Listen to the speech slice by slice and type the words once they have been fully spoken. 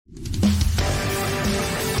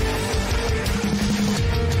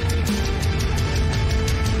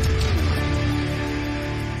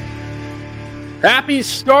Happy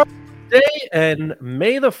Star Wars Day, and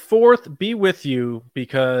may the 4th be with you,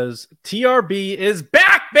 because TRB is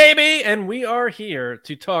back, baby! And we are here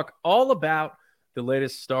to talk all about the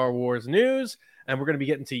latest Star Wars news. And we're going to be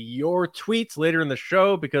getting to your tweets later in the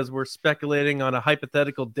show, because we're speculating on a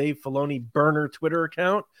hypothetical Dave Filoni burner Twitter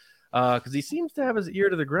account, because he seems to have his ear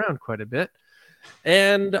to the ground quite a bit.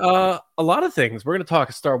 And a lot of things. We're going to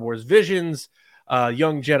talk Star Wars Visions,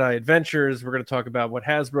 Young Jedi Adventures. We're going to talk about what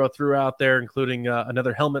Hasbro threw out there, including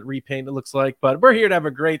another helmet repaint, it looks like. But we're here to have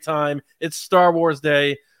a great time. It's Star Wars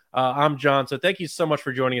Day. I'm John, so thank you so much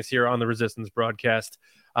for joining us here on the Resistance broadcast.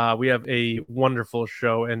 We have a wonderful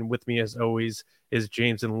show, and with me, as always, is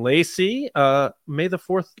James and Lacey. May the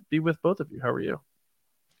 4th be with both of you. How are you?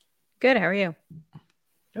 Good. How are you?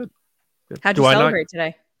 Good. How'd you celebrate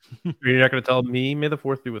today? You're not going to tell me May the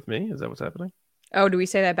 4th be with me? Is that what's happening? Oh, do we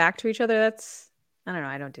say that back to each other? I don't know.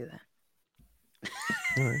 I don't do that.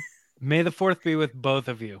 All right. May the 4th be with both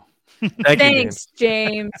of you. Thanks,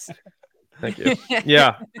 James. Thank you.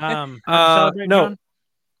 Yeah. No. John?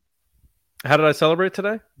 How did I celebrate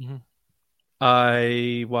today? Mm-hmm.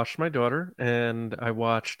 I watched my daughter, and I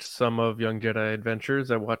watched some of Young Jedi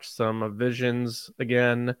Adventures. I watched some of Visions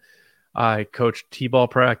again. I coached T-ball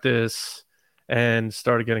practice and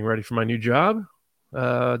started getting ready for my new job,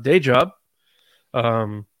 day job,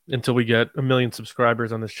 until we get 1 million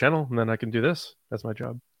subscribers on this channel, and then I can do this. That's my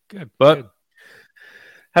job. Good. But good.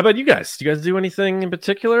 How about you guys? Do you guys do anything in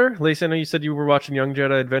particular? Lacey, I know you said you were watching Young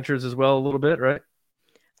Jedi Adventures as well a little bit, right?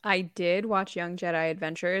 I did watch Young Jedi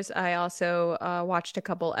Adventures. I also watched a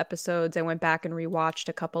couple episodes. I went back and rewatched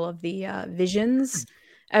a couple of the Visions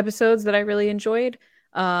episodes that I really enjoyed.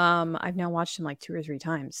 I've now watched them like 2 or 3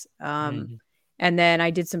 times. And then I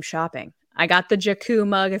did some shopping. I got the Jakku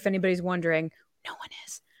mug, if anybody's wondering. No one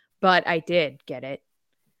is. But I did get it.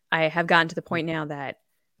 I have gotten to the point now that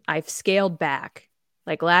I've scaled back.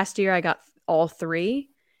 Like last year, I got all 3,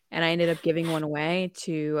 and I ended up giving one away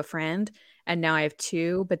to a friend. And now I have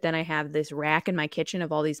 2. But then I have this rack in my kitchen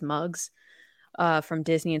of all these mugs from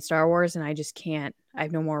Disney and Star Wars, and I just can't. I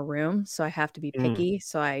have no more room, so I have to be picky.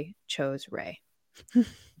 So I chose Rey.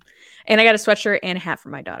 And I got a sweatshirt and a hat for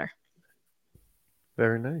my daughter.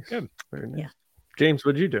 Very nice. Good. Very nice. Yeah. James,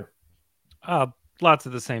 what did you do? Lots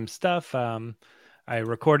of the same stuff. I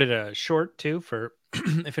recorded a short too for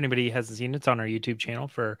if anybody hasn't seen it, it's on our YouTube channel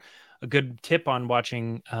for a good tip on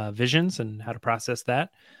watching Visions and how to process that.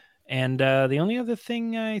 And the only other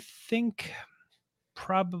thing I think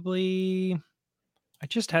probably I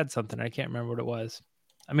just had something. I can't remember what it was.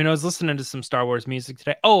 I mean, I was listening to some Star Wars music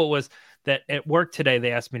today. Oh, it was that at work today,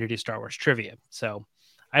 they asked me to do Star Wars trivia. So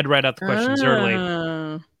I had to write out the questions early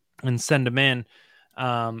and send them in.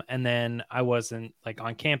 And then I wasn't like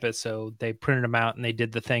on campus. So they printed them out and they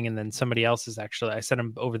did the thing. And then somebody else I sent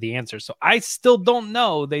them over the answers. So I still don't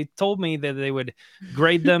know. They told me that they would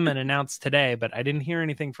grade them and announce today, but I didn't hear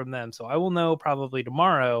anything from them. So I will know probably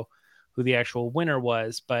tomorrow who the actual winner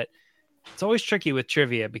was. But it's always tricky with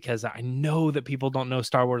trivia because I know that people don't know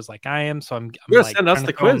Star Wars like I am. So I'm like, send us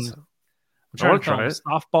the quiz. I'm trying to try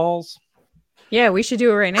softballs. Yeah, we should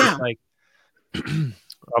do it right now. Like, I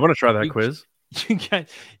want to try that quiz. You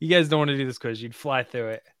guys don't want to do this quiz. You'd fly through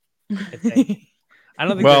it. I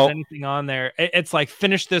don't think there's anything on there. It's like,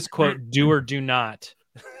 finish this quote, do or do not.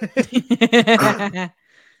 Do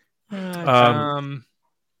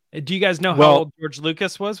you guys know how old George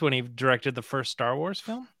Lucas was when he directed the first Star Wars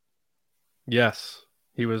film? Yes.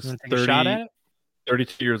 He was 32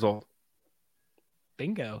 years old.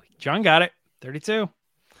 Bingo. John got it. 32.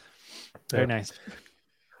 Very nice.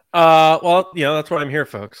 Well, that's why I'm here,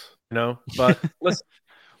 folks. But listen,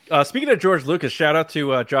 speaking of George Lucas, shout out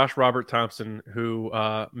to Josh Robert Thompson, who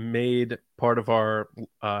made part of our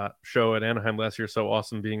show at Anaheim last year so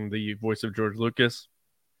awesome, being the voice of George Lucas.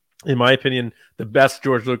 In my opinion, the best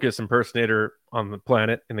George Lucas impersonator on the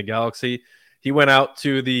planet, in the galaxy. He went out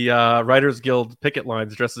to the Writers Guild picket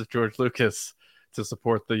lines dressed as George Lucas to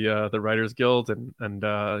support the Writers Guild, and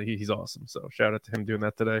he's awesome. So shout out to him doing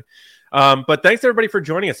that today. But thanks everybody for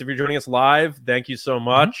joining us. If you're joining us live, thank you so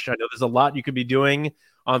much. I know there's a lot you could be doing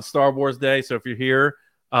on Star Wars Day, so if you're here,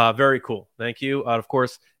 very cool. Thank you. Of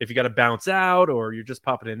course, if you got to bounce out or you're just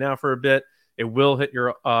popping in now for a bit, it will hit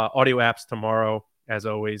your audio apps tomorrow, as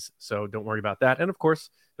always. So don't worry about that. And of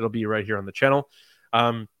course, it'll be right here on the channel.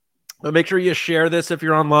 But make sure you share this if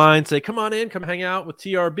you're online. Say, come on in, come hang out with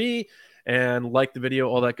TRB. And like the video,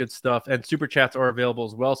 all that good stuff. And super chats are available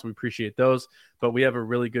as well, so we appreciate those. But we have a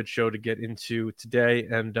really good show to get into today.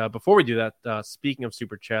 And before we do that, speaking of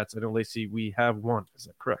super chats, I know, Lacey, we have one. Is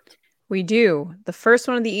that correct? We do. The first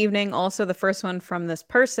one of the evening, also the first one from this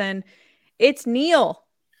person. It's Neil.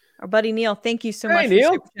 Our buddy Neil, thank you so Hey, much for the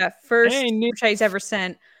Neil. super chat. First Hey, Neil. super chat he's ever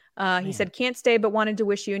sent. He Man. said, can't stay, but wanted to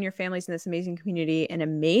wish you and your families in this amazing community an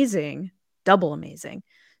amazing, double amazing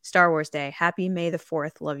Star Wars Day. Happy May the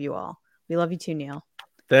 4th. Love you all. We love you too, Neil.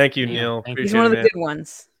 Thank you, Neil. Thank you. He's Appreciate one of it, the man. good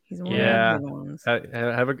ones. He's one Yeah. of the good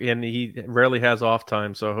ones. And he rarely has off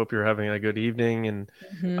time, so I hope you're having a good evening.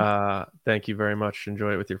 And thank you very much.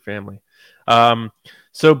 Enjoy it with your family.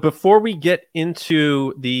 So before we get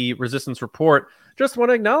into the Resistance report, just want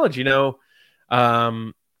to acknowledge,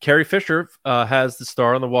 Carrie Fisher has the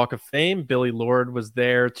star on the Walk of Fame. Billie Lourd was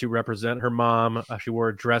there to represent her mom. She wore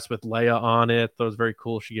a dress with Leia on it. That was very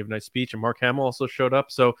cool. She gave a nice speech, and Mark Hamill also showed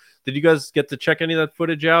up. So did you guys get to check any of that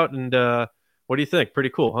footage out? And what do you think? Pretty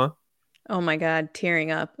cool, huh? Oh my God,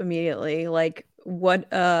 tearing up immediately. Like,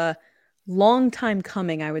 what a long time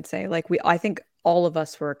coming, I would say. Like, I think all of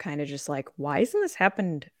us were kind of just like, why hasn't this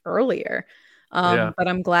happened earlier? Yeah. But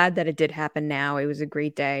I'm glad that it did happen now. It was a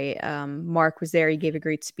great day. Mark was there. He gave a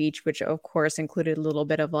great speech, which of course included a little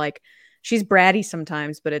bit of like, she's bratty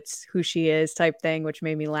sometimes, but it's who she is type thing, which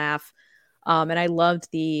made me laugh. And I loved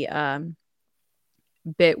the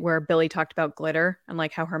bit where Billy talked about glitter and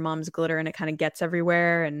like how her mom's glitter and it kind of gets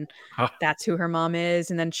everywhere and that's who her mom is.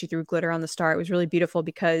 And then she threw glitter on the star. It was really beautiful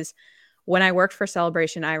because when I worked for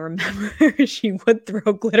Celebration, I remember she would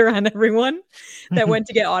throw glitter on everyone that went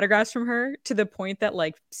to get autographs from her, to the point that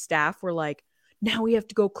like staff were like, now we have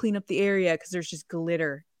to go clean up the area because there's just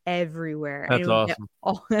glitter everywhere. That's awesome.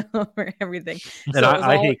 All over everything. And So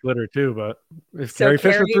I hate glitter too, but if So Carrie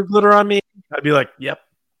Fisher threw glitter on me, I'd be like, yep.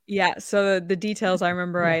 Yeah, so the details I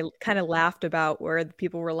remember I kind of laughed about, where the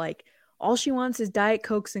people were like, all she wants is Diet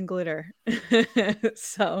Cokes and glitter.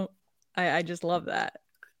 So I just love that.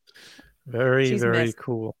 Very, She's very missed.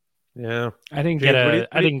 cool. Yeah. I didn't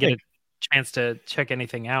James, get a chance to check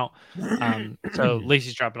anything out. So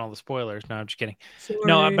Lacey's dropping all the spoilers. No, I'm just kidding. Sorry.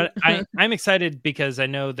 No, but I'm excited because I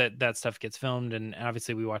know that stuff gets filmed, and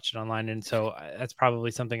obviously we watched it online, and so that's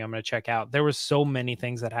probably something I'm going to check out. There was so many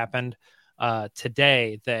things that happened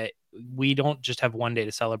today that we don't just have one day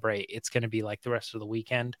to celebrate. It's going to be like the rest of the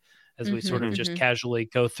weekend as we sort of just casually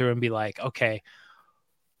go through and be like, okay,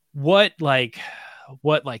 what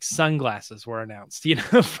sunglasses were announced,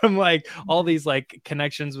 from like all these like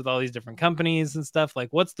connections with all these different companies and stuff. Like,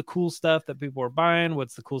 what's the cool stuff that people were buying?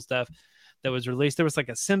 What's the cool stuff that was released? There was like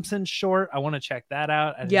a Simpsons short. I want to check that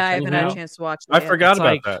out. I haven't had a chance to watch it. I forgot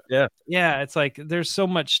about that. Yeah. Yeah. It's like, there's so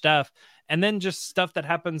much stuff. And then just stuff that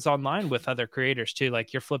happens online with other creators too.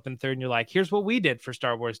 Like, you're flipping through and you're like, here's what we did for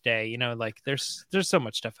Star Wars Day. Like there's so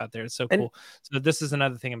much stuff out there. It's so cool. So this is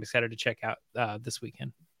another thing I'm excited to check out this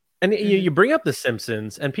weekend. And you bring up The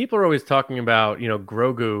Simpsons, and people are always talking about,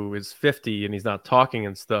 Grogu is 50 and he's not talking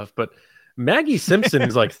and stuff. But Maggie Simpson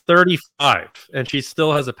is like 35 and she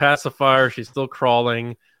still has a pacifier. She's still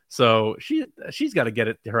crawling. So she's got to get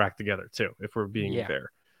her act together too, if we're being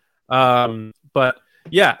fair. But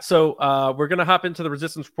yeah, so we're going to hop into the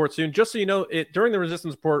Resistance report soon. Just so you know, during the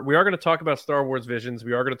Resistance report, we are going to talk about Star Wars Visions.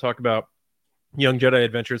 We are going to talk about Young Jedi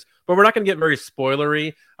Adventures, but we're not going to get very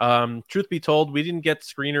spoilery. Truth be told, we didn't get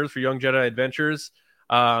screeners for Young Jedi Adventures,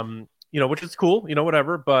 which is cool,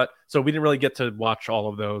 whatever. But so we didn't really get to watch all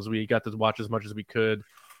of those. We got to watch as much as we could,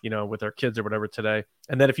 with our kids or whatever today.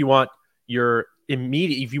 And then if you want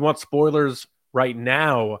spoilers right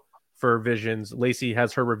now for Visions, Lacey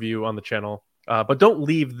has her review on the channel. But don't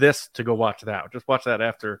leave this to go watch that. Just watch that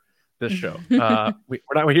after this show. We're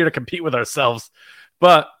not here to compete with ourselves,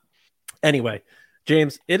 but anyway,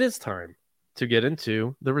 James, it is time to get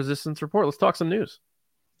into the Resistance report. Let's talk some news.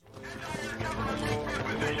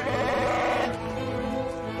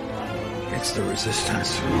 It's the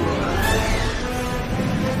Resistance.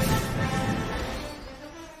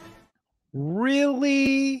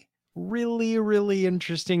 Really, really, really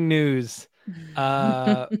interesting news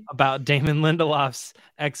about Damon Lindelof's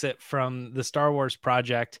exit from the Star Wars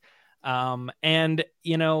project. And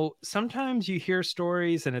sometimes you hear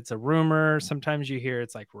stories and it's a rumor. Sometimes you hear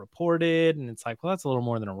it's like reported and it's like, well, that's a little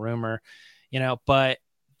more than a rumor, but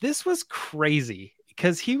this was crazy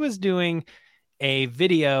because he was doing a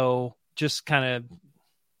video, just kind of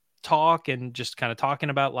talking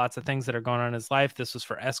about lots of things that are going on in his life. This was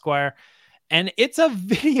for Esquire, and it's a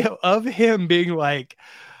video of him being like,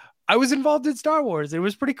 I was involved in Star Wars. It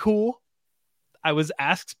was pretty cool. I was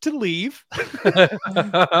asked to leave.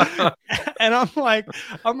 And I'm like,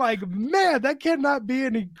 man, that cannot be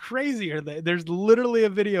any crazier. There's literally a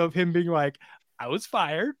video of him being like, I was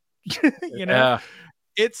fired. Yeah.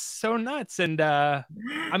 It's so nuts. And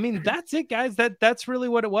that's it, guys. That's really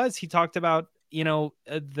what it was. He talked about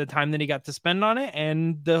the time that he got to spend on it,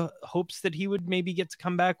 and the hopes that he would maybe get to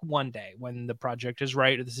come back one day when the project is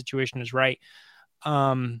right or the situation is right.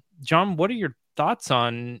 John, what are your thoughts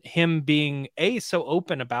on him being so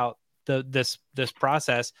open about this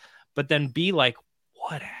process, but then be like,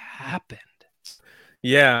 what happened?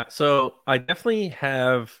 Yeah, so I definitely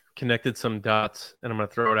have connected some dots, and I'm going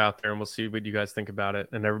to throw it out there, and we'll see what you guys think about it,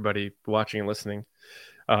 and everybody watching and listening.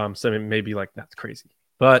 So it may be like, that's crazy.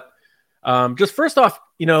 But just first off,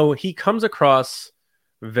 he comes across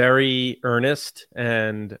very earnest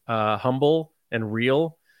and humble and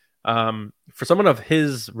real. For someone of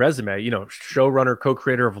his resume, showrunner,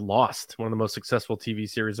 co-creator of Lost, one of the most successful TV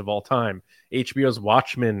series of all time, HBO's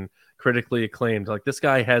Watchmen, critically acclaimed. Like, this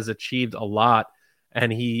guy has achieved a lot,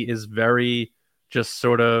 and he is very just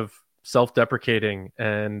sort of self-deprecating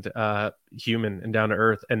and human and down to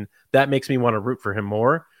earth, and that makes me want to root for him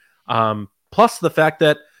more. Plus the fact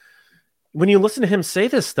that when you listen to him say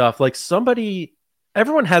this stuff, like,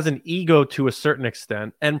 everyone has an ego to a certain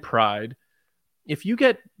extent and pride. If you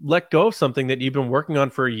get let go of something that you've been working on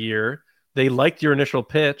for a year, they liked your initial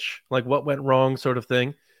pitch, like what went wrong sort of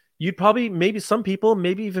thing, you'd probably, maybe some people,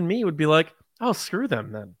 maybe even me, would be like, oh, screw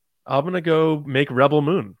them then. I'm going to go make Rebel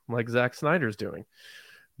Moon like Zack Snyder's doing.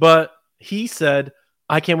 But he said,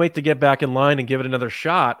 I can't wait to get back in line and give it another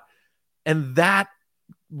shot. And that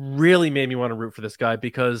really made me want to root for this guy,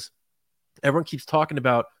 because everyone keeps talking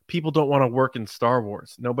about people don't want to work in Star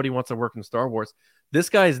Wars. Nobody wants to work in Star Wars. This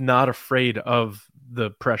guy is not afraid of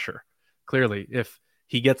the pressure. Clearly, if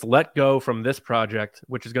he gets let go from this project,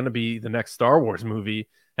 which is going to be the next Star Wars movie,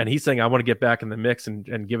 and he's saying, I want to get back in the mix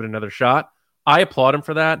and give it another shot, I applaud him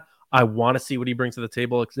for that. I want to see what he brings to the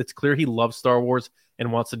table. It's clear he loves Star Wars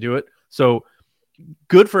and wants to do it. So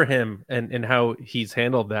good for him and how he's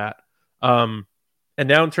handled that. And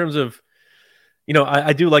now in terms of,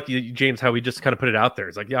 I do like James, how he just kind of put it out there.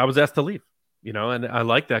 It's like, yeah, I was asked to leave, and I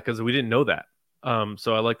like that because we didn't know that.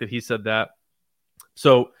 So I like that he said that.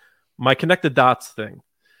 So my connected dots thing,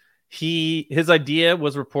 his idea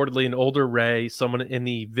was reportedly an older Rey, someone in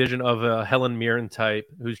the vision of a Helen Mirren type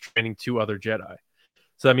who's training 2 other Jedi.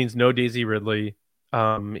 So that means no Daisy Ridley.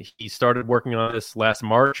 He started working on this last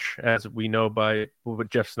March, as we know with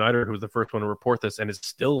Jeff Snyder, who was the first one to report this and is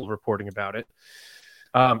still reporting about it.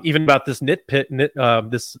 Even about this nit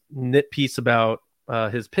piece about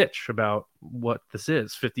his pitch about what this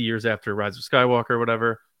is 50 years after Rise of Skywalker or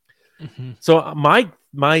whatever. Mm-hmm. So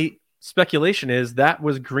my speculation is that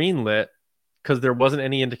was greenlit because there wasn't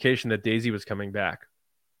any indication that Daisy was coming back.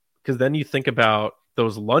 Because then you think about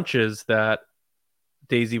those lunches that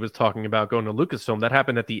Daisy was talking about going to Lucasfilm. That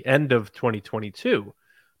happened at the end of 2022,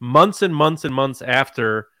 months and months and months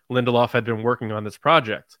after Lindelof had been working on this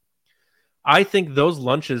project. I think those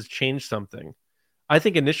lunches changed something. I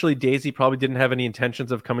think initially Daisy probably didn't have any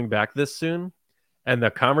intentions of coming back this soon. And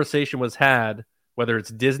the conversation was had, whether it's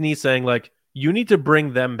Disney saying, like, you need to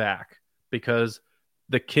bring them back because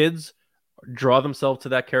the kids draw themselves to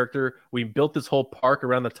that character. We built this whole park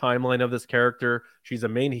around the timeline of this character. She's a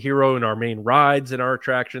main hero in our main rides and our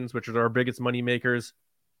attractions, which are our biggest money makers.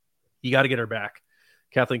 You got to get her back.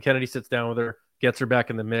 Kathleen Kennedy sits down with her, gets her back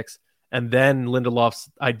in the mix. And then Lindelof's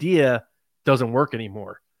idea doesn't work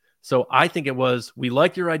anymore. So I think it was, we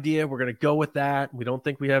like your idea. We're going to go with that. We don't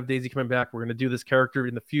think we have Daisy coming back. We're going to do this character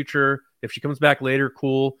in the future. If she comes back later,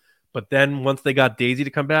 cool. But then once they got Daisy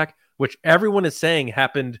to come back, which everyone is saying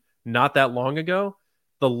happened not that long ago,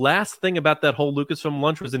 the last thing about that whole Lucasfilm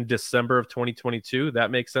lunch was in December of 2022.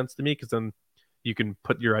 That makes sense to me because then you can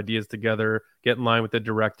put your ideas together, get in line with the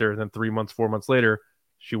director, and then 3 months, 4 months later,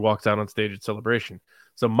 she walks out on stage at Celebration.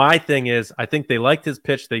 So my thing is, I think they liked his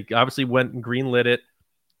pitch. They obviously went and greenlit it.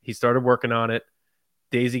 He started working on it.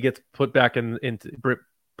 Daisy gets pulled back into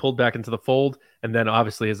the fold, and then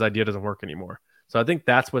obviously his idea doesn't work anymore. So I think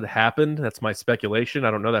that's what happened. That's my speculation.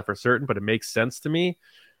 I don't know that for certain, but it makes sense to me.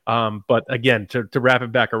 But again, to wrap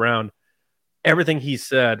it back around, everything he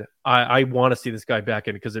said, I want to see this guy back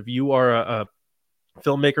in, because if you are a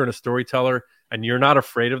filmmaker and a storyteller and you're not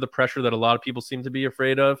afraid of the pressure that a lot of people seem to be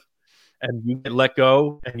afraid of, and you get let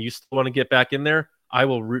go and you still want to get back in there, I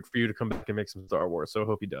will root for you to come back and make some Star Wars. So I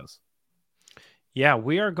hope he does. Yeah,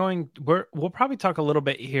 we'll probably talk a little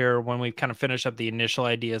bit here when we kind of finish up the initial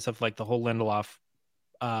ideas of like the whole Lindelof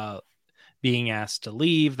being asked to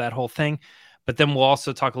leave, that whole thing. But then we'll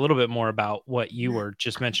also talk a little bit more about what you were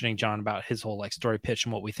just mentioning, John, about his whole like story pitch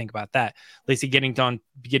and what we think about that. Lacey, getting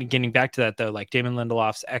back to that though, like Damon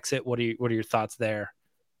Lindelof's exit, what are your thoughts there?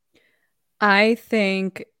 I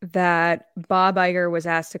think that Bob Iger was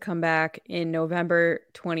asked to come back in November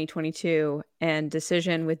 2022, and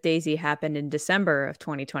decision with Daisy happened in December of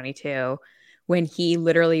 2022, when he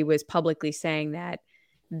literally was publicly saying that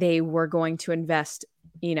they were going to invest,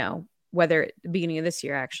 whether at the beginning of this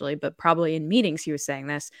year actually, but probably in meetings he was saying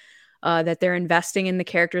this, that they're investing in the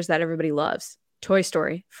characters that everybody loves. Toy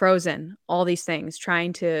Story, Frozen, all these things,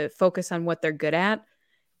 trying to focus on what they're good at.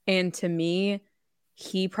 And to me,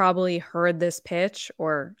 he probably heard this pitch,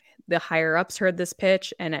 or the higher ups heard this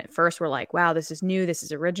pitch, and at first were like, wow, this is new, this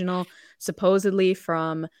is original. Supposedly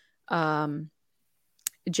from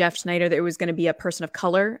Jeff Schneider, there was going to be a person of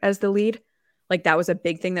color as the lead. Like that was a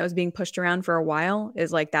big thing that was being pushed around for a while,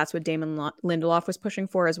 is like that's what Damon Lindelof was pushing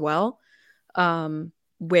for as well,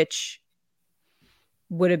 which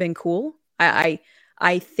would have been cool. I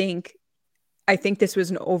think this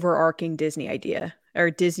was an overarching Disney idea, or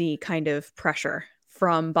Disney kind of pressure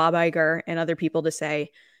from Bob Iger and other people to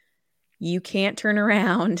say, you can't turn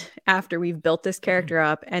around after we've built this character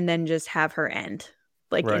up and then just have her end,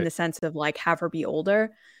 like in the sense of like have her be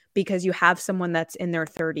older, because you have someone that's in their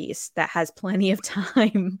 30s that has plenty of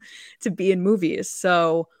time to be in movies.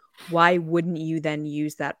 So why wouldn't you then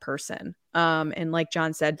use that person? And like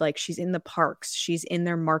John said, like she's in the parks, she's in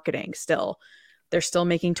their marketing still. They're still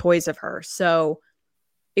making toys of her. So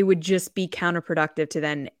it would just be counterproductive to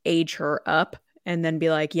then age her up and then be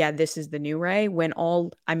like, yeah, this is the new Rey, when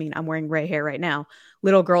I'm wearing Rey hair right now.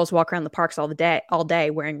 Little girls walk around the parks all day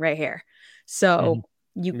wearing Rey hair. So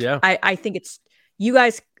I think you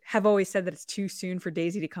guys have always said that it's too soon for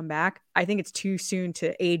Daisy to come back. I think it's too soon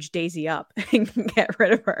to age Daisy up and get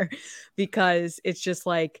rid of her, because it's just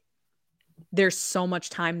like, there's so much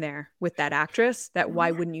time there with that actress that why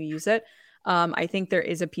wouldn't you use it? I think there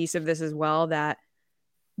is a piece of this as well, that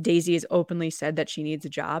Daisy has openly said that she needs a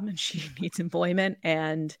job and she needs employment.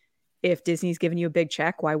 And if Disney's giving you a big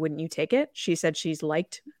check, why wouldn't you take it? She said she's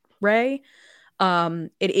liked Rey.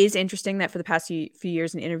 It is interesting that for the past few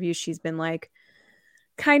years in interviews, she's been like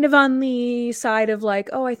kind of on the side of like,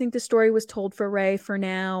 oh, I think the story was told for Rey for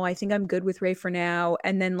now. I think I'm good with Rey for now.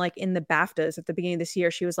 And then like in the BAFTAs at the beginning of this year,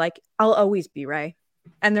 she was like, I'll always be Rey.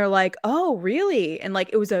 And they're like, oh, really? And like,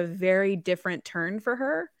 it was a very different turn for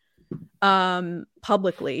her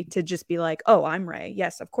publicly to just be like, oh, I'm Rey.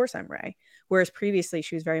 Yes, of course I'm Rey. Whereas previously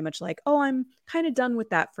she was very much like, oh, I'm kind of done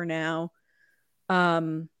with that for now.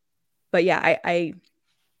 But yeah,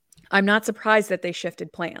 I'm not surprised that they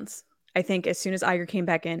shifted plans. I think as soon as Iger came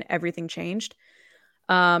back in, everything changed.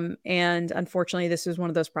 And unfortunately, this was one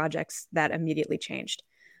of those projects that immediately changed.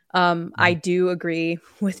 I do agree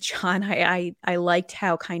with John. I liked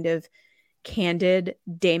how kind of candid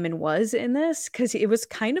Damon was in this, because it was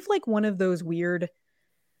kind of like one of those weird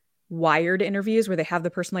Wired interviews where they have the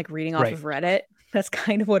person like reading off of Reddit. That's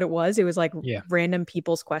kind of what it was. It was like random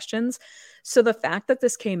people's questions. So the fact that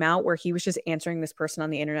this came out where he was just answering this person on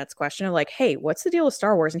the internet's question of like, hey, what's the deal with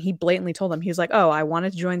Star Wars? And he blatantly told them, he was like, oh, I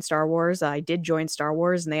wanted to join Star Wars. I did join Star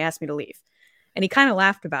Wars and they asked me to leave. And he kind of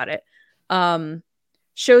laughed about it.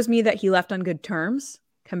 Shows me that he left on good terms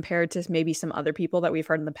compared to maybe some other people that we've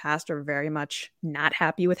heard in the past are very much not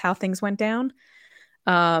happy with how things went down.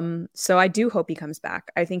 So I do hope he comes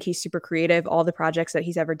back. I think he's super creative. All the projects that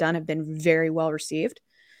he's ever done have been very well received.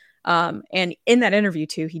 And in that interview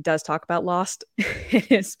too, he does talk about Lost,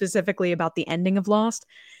 specifically about the ending of Lost.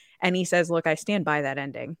 And he says, look, I stand by that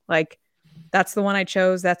ending. Like, that's the one I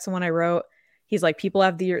chose. That's the one I wrote. He's like, people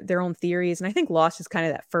have their own theories. And I think Lost is kind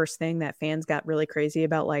of that first thing that fans got really crazy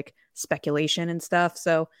about, like speculation and stuff.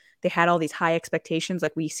 So they had all these high expectations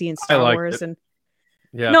like we see in Star Wars. And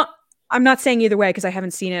no, I'm not saying either way because I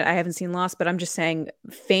haven't seen it. I haven't seen Lost, but I'm just saying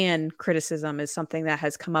fan criticism is something that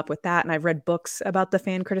has come up with that. And I've read books about the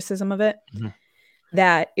fan criticism of it,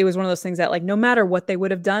 that it was one of those things that like, no matter what they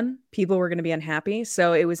would have done, people were going to be unhappy.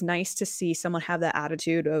 So it was nice to see someone have that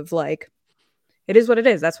attitude of like, it is what it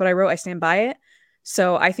is. That's what I wrote. I stand by it.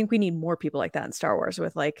 So I think we need more people like that in Star Wars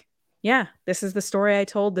with like, yeah, this is the story I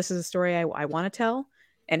told. This is the story I want to tell.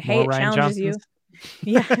 And hey, it challenges you.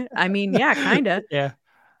 Yeah. I mean, yeah, kind of. Yeah.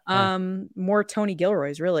 More Tony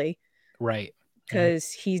Gilroy's really. Right.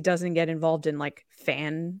 Because he doesn't get involved in like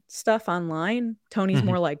fan stuff online. Tony's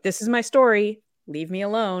more like, this is my story. Leave me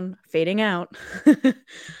alone. Fading out.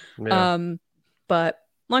 But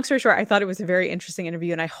long story short, I thought it was a very interesting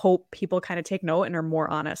interview, and I hope people kind of take note and are more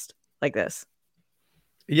honest like this.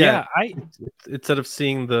 Yeah, instead of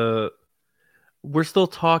seeing we're still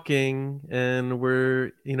talking and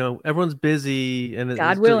we're, everyone's busy and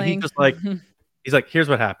God willing. He's just like, he's like, here's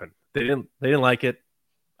what happened. They didn't like it.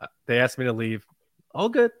 They asked me to leave. All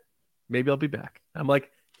good. Maybe I'll be back. I'm like,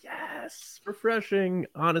 yes, refreshing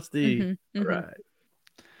honesty. All right.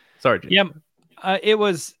 Sorry, Jim. Yeah. It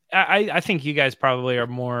was. I think you guys probably are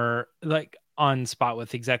more like on spot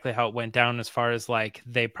with exactly how it went down, as far as like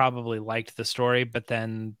they probably liked the story, but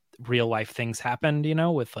then real life things happened,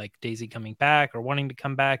 with like Daisy coming back or wanting to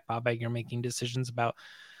come back, Bob Iger making decisions about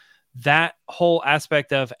that whole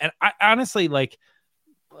aspect of, and I honestly, like,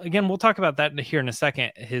 again, we'll talk about that here in a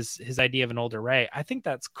second, his idea of an older Rey. I think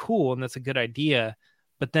that's cool and that's a good idea.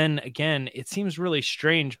 But then again, it seems really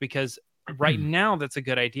strange because right now that's a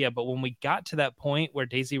good idea. But when we got to that point where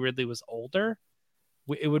Daisy Ridley was older,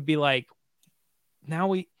 it would be like,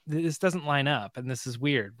 now this doesn't line up and this is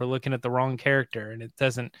weird. We're looking at the wrong character and it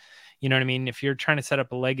doesn't, you know what I mean? If you're trying to set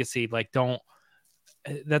up a legacy, like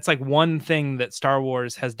that's like one thing that Star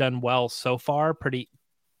Wars has done well so far, pretty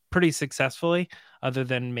successfully, other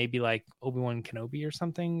than maybe like Obi-Wan Kenobi or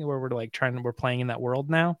something, where we're playing in that world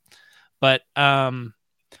now. But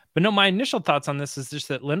no, my initial thoughts on this is just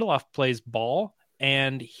that Lindelof plays ball,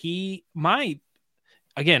 and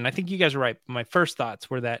again, I think you guys are right. My first thoughts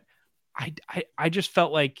were that I just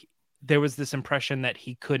felt like there was this impression that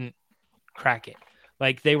he couldn't crack it.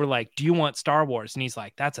 Like they were like, "Do you want Star Wars?" And he's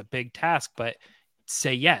like, "That's a big task, but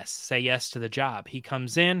say yes to the job." He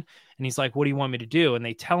comes in and he's like, "What do you want me to do?" And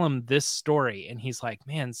they tell him this story, and he's like,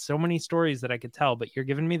 "Man, so many stories that I could tell, but you're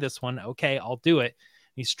giving me this one. Okay, I'll do it."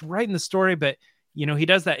 And he's writing the story, but he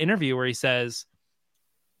does that interview where he says,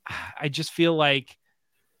 "I just feel like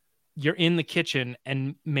you're in the kitchen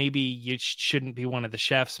and maybe you shouldn't be one of the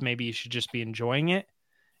chefs. Maybe you should just be enjoying it."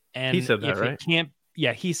 And he said that, right?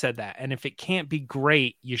 He said that. And if it can't be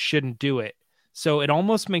great, you shouldn't do it. So it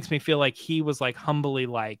almost makes me feel like he was like humbly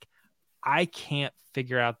like, I can't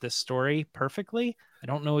figure out this story perfectly. I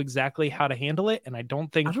don't know exactly how to handle it. And I don't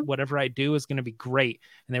think whatever I do is going to be great.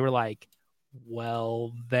 And they were like,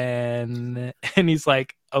 well, then, and he's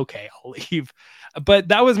like, okay, I'll leave. But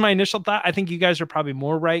that was my initial thought. I think you guys are probably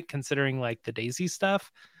more right considering like the Daisy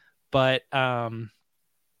stuff. But I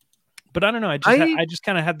don't know. I just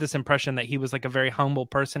kind of had this impression that he was like a very humble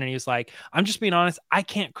person, and he was like, "I'm just being honest. I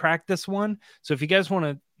can't crack this one. So if you guys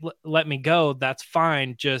want to let me go, that's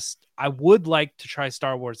fine. Just I would like to try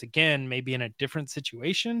Star Wars again, maybe in a different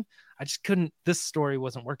situation. I just couldn't. This story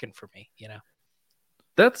wasn't working for me.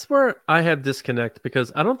 That's where I had disconnect,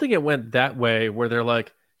 because I don't think it went that way where they're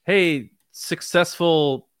like, "Hey,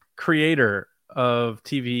 successful creator of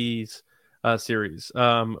TV's series.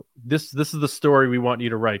 This is the story we want you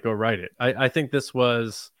to write. Go write it." I think this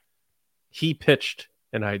was, he pitched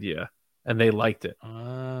an idea and they liked it,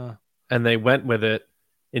 and they went with it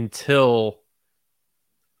until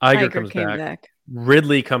Iger comes back.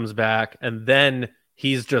 Ridley comes back, and then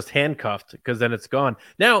he's just handcuffed because then it's gone.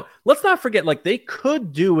 Now, let's not forget, like, they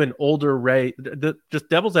could do an older Rey, just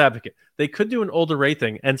devil's advocate. They could do an older Rey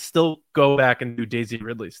thing and still go back and do Daisy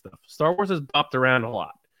Ridley stuff. Star Wars has bopped around a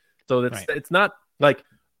lot. So it's not like,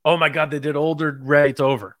 oh my God, they did older Rey, it's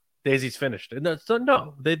over, Daisy's finished. So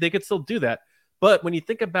no, they could still do that. But when you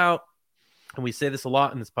think about, and we say this a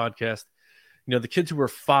lot in this podcast, the kids who were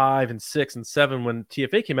 5 and 6 and 7 when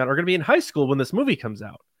TFA came out are going to be in high school when this movie comes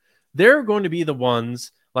out. They're going to be the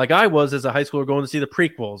ones, like I was as a high schooler, going to see the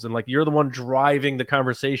prequels, and like you're the one driving the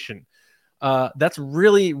conversation. That's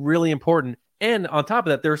really, really important. And on top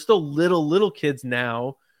of that, there are still little kids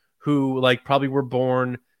now who like probably were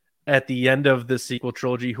born at the end of the sequel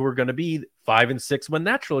trilogy who are going to be 5 and 6 when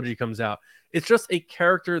that trilogy comes out. It's just a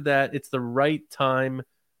character that it's the right time,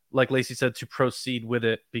 like Lacey said, to proceed with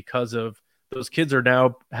it, because of those kids are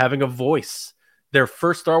now having a voice. Their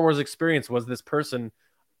first Star Wars experience was this person,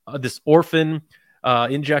 this orphan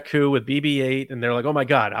in Jakku with BB-8, and they're like, oh my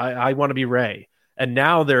God, I want to be Rey. And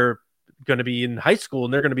now they're going to be in high school,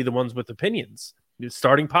 and they're going to be the ones with opinions,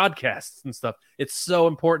 starting podcasts and stuff. It's so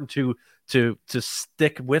important to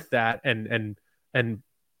stick with that and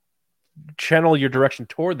channel your direction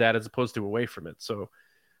toward that as opposed to away from it. So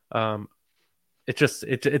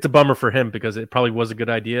it's a bummer for him, because it probably was a good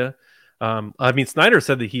idea. I mean, Snyder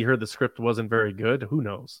said that he heard the script wasn't very good. Who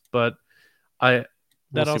knows? But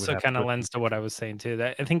that also kind of lends to what I was saying too.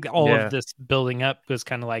 That I think all of this building up was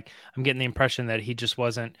kind of like, I'm getting the impression that he just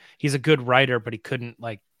wasn't. He's a good writer, but he couldn't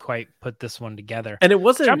like quite put this one together. And it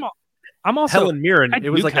wasn't. I'm also Helen Mirren. It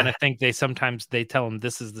was like kind of think they sometimes they tell him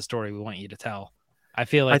this is the story we want you to tell. I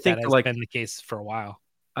feel like that has been the case for a while.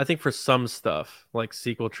 I think for some stuff, like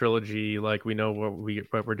sequel trilogy, like we know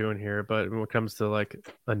what we're doing here. But when it comes to like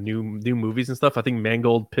a new movies and stuff, I think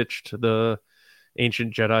Mangold pitched the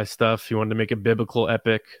Ancient Jedi stuff. He wanted to make a biblical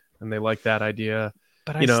epic, and they liked that idea.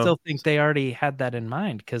 But I still think they already had that in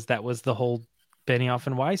mind, because that was the whole Benioff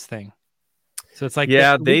and Weiss thing. So it's like,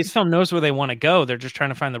 Lucasfilm knows where they want to go. They're just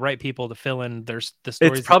trying to find the right people to fill in the stories.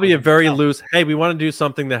 It's probably a very loose, hey, we want to do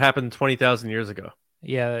something that happened 20,000 years ago.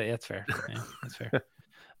 Yeah, that's fair. Yeah, that's fair.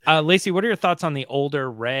 Lacey, what are your thoughts on the older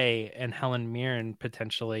Rey and Helen Mirren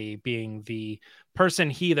potentially being the person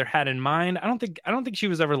he either had in mind? I don't think she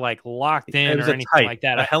was ever like locked in It was or a anything type, like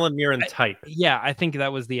that. a Helen Mirren type. Yeah, I think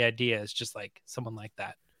that was the idea. It's just like someone like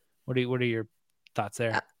that. What are your thoughts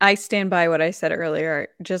there? I stand by what I said earlier.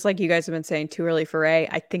 Just like you guys have been saying, too early for Ray.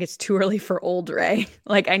 I think it's too early for old Ray.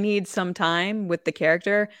 Like, I need some time with the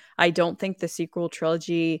character. I don't think the sequel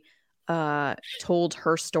trilogy told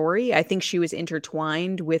her story. I think she was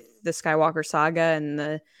intertwined with the Skywalker saga and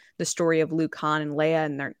the story of Luke, Han, and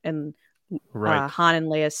Leia and Right. Han and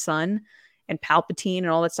Leia's son and Palpatine and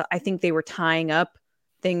all that stuff. I think they were tying up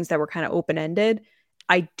things that were kind of open ended.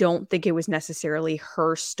 I don't think it was necessarily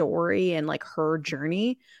her story and like her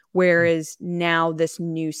journey, whereas now this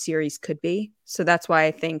new series could be. So that's why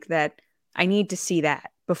I think that I need to see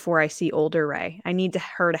that before I see older Rey. I need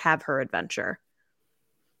her to have her adventure.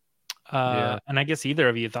 Yeah. And I guess either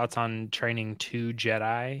of you thoughts on training 2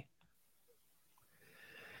 Jedi?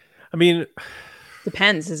 I mean,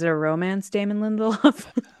 depends. Is it a romance, Damon Lindelof?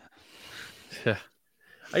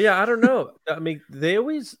 yeah, I don't know. I mean, they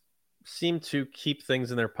always seem to keep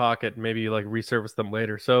things in their pocket and maybe like resurface them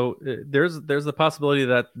later. So there's the possibility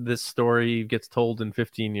that this story gets told in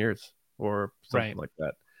 15 years or something like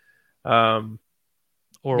that.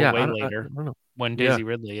 Or yeah, way later, I don't know. when Daisy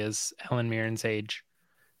Ridley is Helen Mirren's age.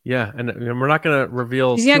 Yeah, and we're not going to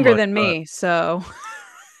reveal. She's younger than me, so.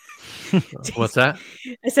 What's that?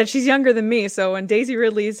 I said she's younger than me, so when Daisy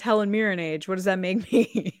Ridley is Helen Mirren age, what does that make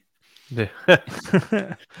me? The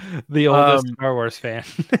oldest Star Wars fan.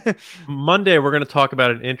 Monday, we're going to talk about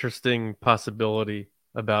an interesting possibility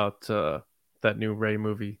about that new Rey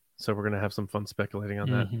movie. So we're going to have some fun speculating on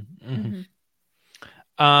that.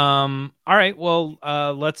 All right. Well,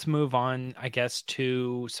 let's move on, I guess,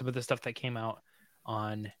 to some of the stuff that came out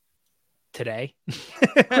on today.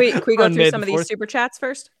 Can we go through some of these super chats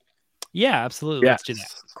first? Yeah, absolutely. Let's do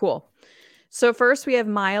that. Cool. So first we have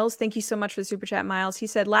Miles. Thank you so much for the super chat, Miles. He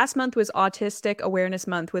said, last month was Autistic Awareness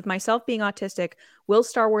Month. With myself being autistic, will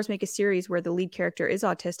Star Wars make a series where the lead character is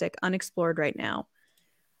autistic, unexplored right now?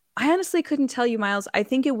 I honestly couldn't tell you, Miles. I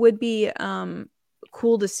think it would be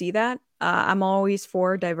cool to see that. I'm always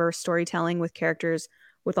for diverse storytelling with characters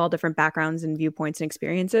with all different backgrounds and viewpoints and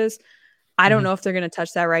experiences. I don't know if they're going to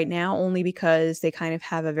touch that right now, only because they kind of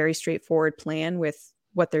have a very straightforward plan with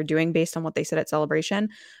what they're doing based on what they said at Celebration.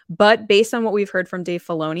 But based on what we've heard from Dave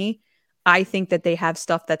Filoni, I think that they have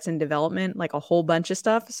stuff that's in development, like a whole bunch of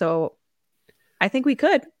stuff. So I think we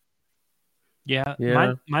could. Yeah.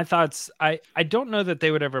 My thoughts, I don't know that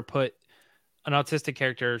they would ever put an autistic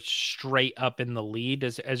character straight up in the lead,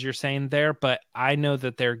 as you're saying there, but I know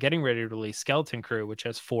that they're getting ready to release Skeleton Crew, which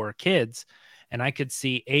has 4 kids, and I could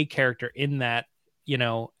see a character in that, you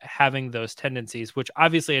know, having those tendencies, which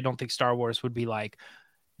obviously I don't think Star Wars would be like,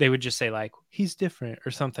 they would just say like, he's different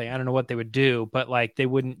or something. I don't know what they would do, but like they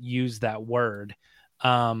wouldn't use that word.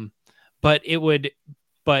 But it would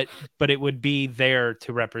be there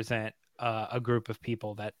to represent a group of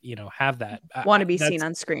people that, you know, have that want to be seen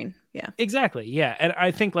on screen. Yeah, exactly. Yeah. And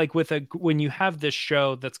I think like when you have this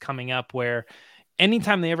show that's coming up where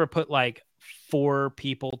anytime they ever put like 4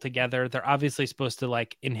 people together, they're obviously supposed to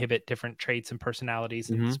like inhibit different traits and personalities,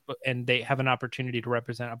 and they have an opportunity to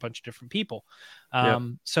represent a bunch of different people.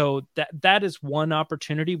 So that is one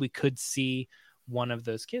opportunity. We could see one of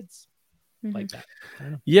those kids like that.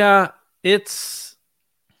 Yeah, it's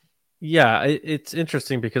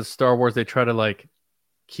interesting because Star Wars, they try to like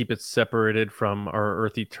keep it separated from our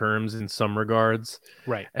earthy terms in some regards.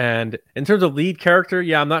 Right. And in terms of lead character,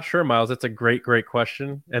 I'm not sure, Miles. That's a great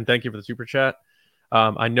question. And thank you for the super chat.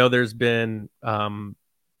 I know there's been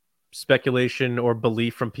speculation or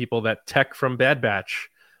belief from people that Tech from Bad Batch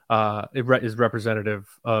is representative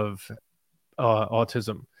of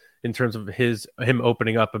autism in terms of him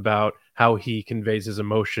opening up about how he conveys his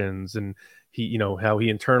emotions and how he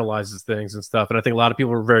internalizes things and stuff. And I think a lot of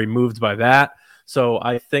people were very moved by that. So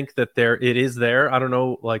I think that it is there. I don't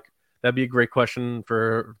know, like that'd be a great question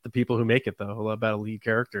for the people who make it though, about a lead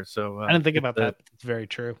character. So I didn't think about that. It's very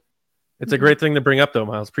true. It's a great thing to bring up though,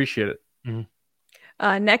 Miles. Appreciate it.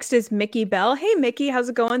 Next is Mickey Bell. Hey, Mickey, how's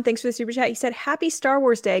it going? Thanks for the super chat. He said, happy Star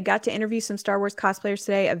Wars Day. Got to interview some Star Wars cosplayers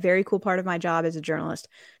today. A very cool part of my job as a journalist.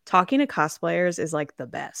 Talking to cosplayers is like the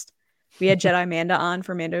best. We had Jedi Amanda on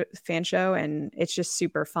for Amanda Fan Show, and it's just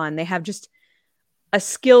super fun. They have just a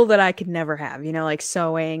skill that I could never have, like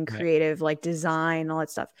sewing, creative, like design, all that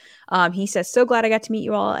stuff. He says, so glad I got to meet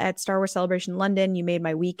you all at Star Wars Celebration London. You made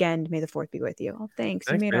my weekend. May the 4th be with you. Oh, thanks.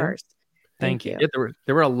 You made ours. Thank you. Yeah,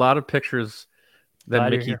 there were a lot of pictures that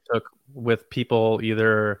Mickey took with people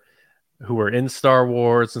either who were in Star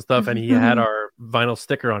Wars and stuff, and he had our vinyl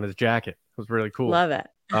sticker on his jacket. It was really cool. Love it.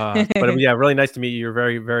 But yeah, really nice to meet you. You're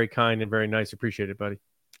very, very kind and very nice. Appreciate it, buddy.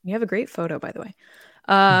 You have a great photo, by the way.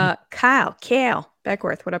 Kale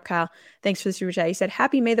Beckworth. What up, Kyle? Thanks for the super chat. He said,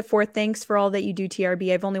 Happy May the 4th. Thanks for all that you do,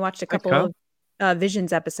 TRB. I've only watched a couple of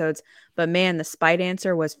Visions episodes, but man, the Spy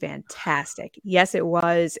Dancer was fantastic. Yes, it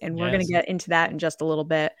was. And we're going to get into that in just a little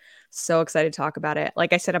bit. So excited to talk about it.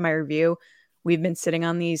 Like I said in my review, we've been sitting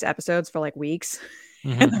on these episodes for like weeks.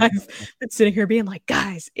 And I've been sitting here being like,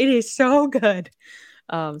 guys, it is so good.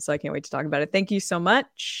 So I can't wait to talk about it. Thank you so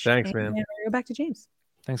much. Thanks, man. We'll go back to James.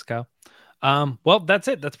 Thanks, Kyle. Well, that's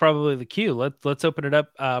it. That's probably the cue. Let's open it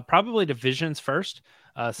up. Probably to Visions first,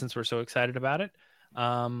 since we're so excited about it.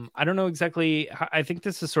 I don't know exactly. I think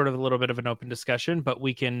this is sort of a little bit of an open discussion, but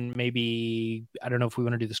we can maybe, I don't know if we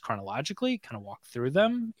want to do this chronologically, kind of walk through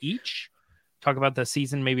them each, talk about the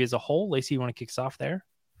season maybe as a whole. Lacey, you want to kick us off there?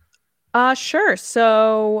 Sure.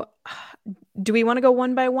 So do we want to go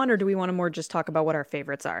one by one, or do we want to more just talk about what our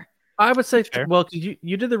favorites are? I would say, well,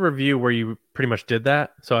 you did the review where you pretty much did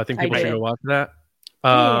that. So I think people should go watch that.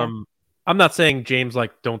 I'm not saying, James,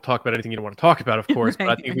 like, don't talk about anything you don't want to talk about, of course, but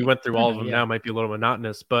I think we went through all of them now. Might be a little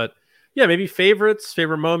monotonous, but yeah, maybe favorites,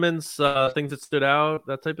 favorite moments, things that stood out,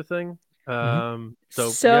 that type of thing.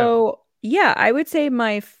 So yeah, I would say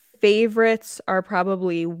my favorites are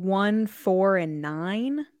probably 1, 4, and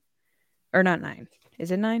 9. Or not 9.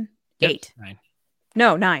 Is it 9? Yep, 8. 9.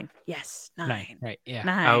 No, 9. Yes, 9. Right, yeah.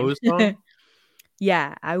 9. Song?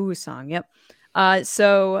 Yeah, Awu song. Yep.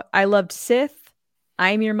 So I loved Sith,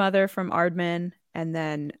 I'm Your Mother from Aardman, and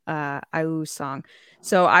then Awu song.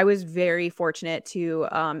 So I was very fortunate to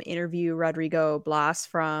interview Rodrigo Blas,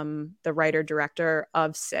 from the writer director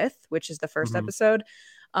of Sith, which is the first episode.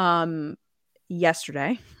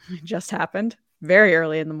 Yesterday. It just happened very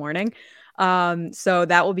early in the morning. So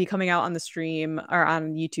that will be coming out on the stream or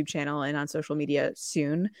on YouTube channel and on social media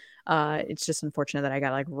soon. It's just unfortunate that I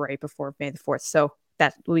got like right before May the 4th. So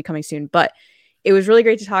that will be coming soon, but it was really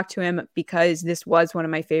great to talk to him because this was one of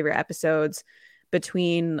my favorite episodes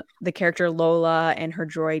between the character Lola and her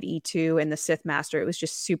droid E2 and the Sith Master. It was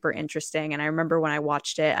just super interesting. And I remember when I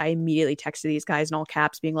watched it, I immediately texted these guys in all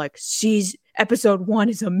caps being like, episode 1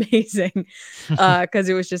 is amazing. Because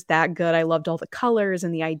it was just that good. I loved all the colors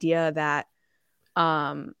and the idea that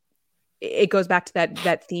it goes back to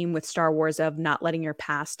that theme with Star Wars of not letting your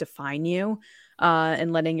past define you,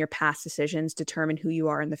 and letting your past decisions determine who you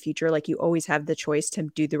are in the future. Like, you always have the choice to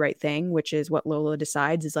do the right thing, which is what Lola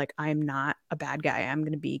decides is like, I'm not a bad guy. I'm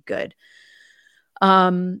going to be good.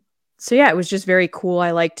 So yeah, it was just very cool. I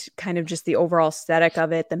liked kind of just the overall aesthetic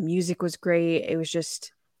of it. The music was great. It was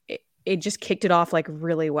just, it just kicked it off like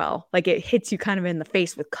really well. Like, it hits you kind of in the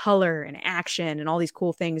face with color and action and all these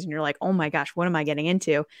cool things. And you're like, oh my gosh, what am I getting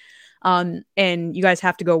into? And you guys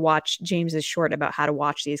have to go watch James's short about how to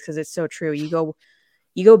watch these, because it's so true. You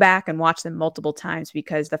go back and watch them multiple times,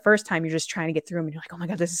 because the first time you're just trying to get through them and you're like, oh my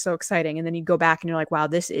God, this is so exciting. And then you go back and you're like, wow,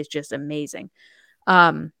 this is just amazing.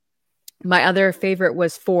 My other favorite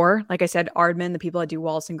was 4. Like I said, Aardman, the people that do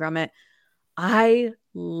Wallace and Gromit. I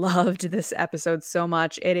loved this episode so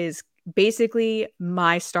much. It is basically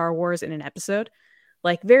my Star Wars in an episode.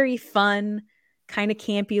 Like, very fun, kind of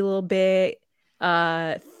campy a little bit,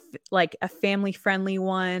 like a family friendly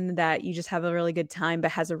one that you just have a really good time,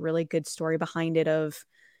 but has a really good story behind it of,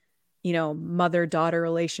 you know, mother-daughter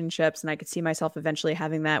relationships. And I could see myself eventually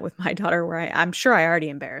having that with my daughter, where I'm sure I already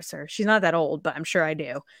embarrass her. She's not that old, but I'm sure I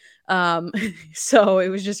do. So it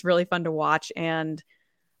was just really fun to watch. And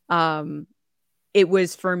it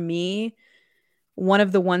was, for me, one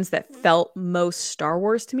of the ones that felt most Star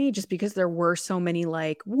Wars to me, just because there were so many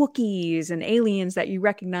like Wookiees and aliens that you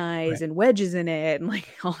recognize, and wedges in it, and like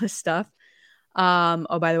all this stuff.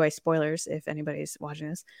 Oh, by the way, spoilers if anybody's watching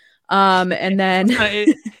this. And then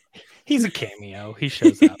he's a cameo. He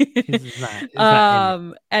shows up. He's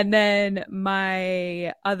not and then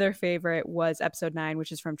my other favorite was episode 9,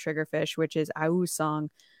 which is from Triggerfish, which is Au's song.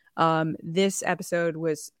 This episode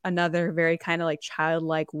was another very kind of like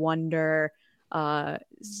childlike wonder,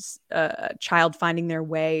 child finding their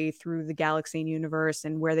way through the galaxy and universe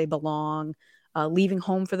and where they belong, leaving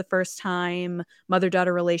home for the first time,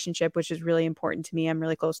 mother-daughter relationship, which is really important to me. I'm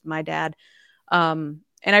really close to my dad. And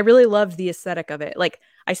I really loved the aesthetic of it. Like,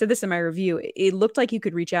 I said this in my review, it looked like you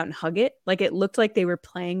could reach out and hug it. Like, it looked like they were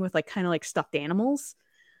playing with like kind of like stuffed animals,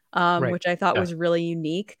 which I thought was really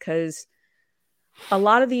unique, because a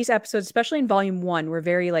lot of these episodes, especially in volume 1, were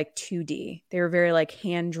very like 2D. They were very like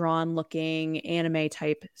hand-drawn looking anime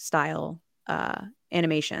type style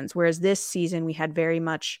animations. Whereas this season we had very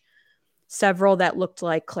much several that looked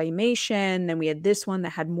like claymation. Then we had this one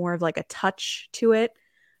that had more of like a touch to it.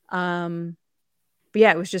 But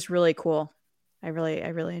yeah, it was just really cool. I really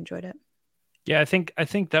enjoyed it. Yeah, I think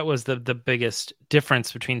that was the biggest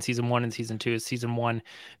difference between season 1 and season 2 is season 1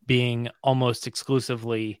 being almost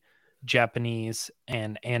exclusively Japanese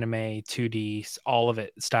and anime 2D, all of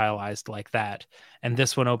it stylized like that. And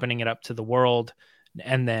this one opening it up to the world,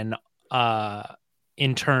 and then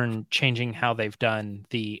in turn changing how they've done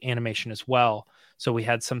the animation as well. So we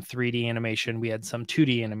had some 3D animation, we had some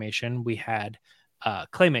 2D animation, we had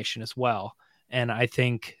claymation as well. And I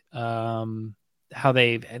think how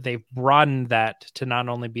they've broadened that to not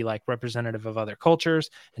only be like representative of other cultures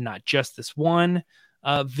and not just this one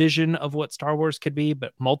vision of what Star Wars could be,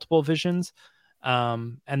 but multiple visions,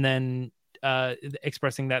 and then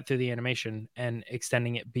expressing that through the animation and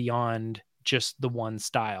extending it beyond just the one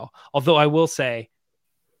style. Although I will say,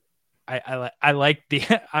 I like the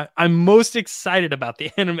I'm most excited about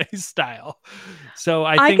the anime style. So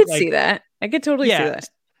I think could see that. I could totally see that.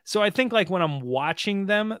 So I think like when I'm watching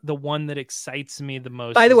them, the one that excites me the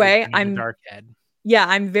most. By the is way, I'm Dark Head. Yeah,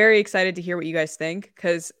 I'm very excited to hear what you guys think,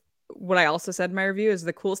 because what I also said in my review is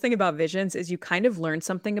the coolest thing about Visions is you kind of learn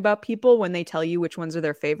something about people when they tell you which ones are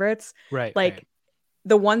their favorites. Right. Like right.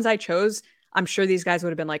 the ones I chose, I'm sure these guys would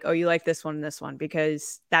have been like, "Oh, you like this one and this one,"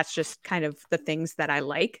 because that's just kind of the things that I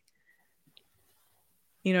like.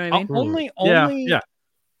 You know what I mean?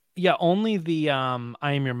 Only the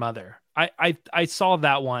I Am Your Mother. I saw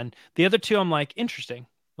that one. The other two I'm like, interesting.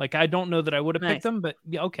 Like I don't know that I would have picked them, but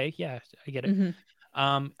yeah, okay, yeah, I get it.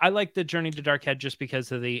 Mm-hmm. I like the Journey to Darkhead just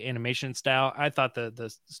because of the animation style. I thought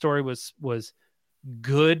the story was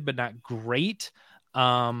good but not great.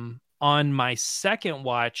 On my second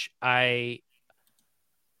watch, I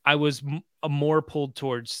was more pulled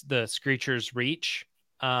towards the Screecher's Reach.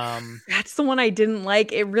 That's the one I didn't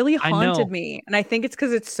like. It really haunted me, and I think it's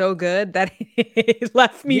because it's so good that it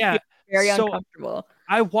left me feeling very uncomfortable.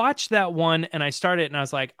 I watched that one and I started and I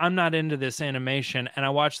was like, I'm not into this animation. And I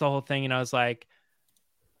watched the whole thing and I was like,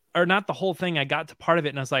 or not the whole thing. I got to part of it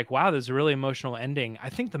and I was like, wow, there's a really emotional ending. I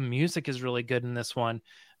think the music is really good in this one.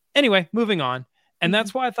 Anyway, moving on. And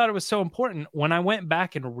that's why I thought it was so important. When I went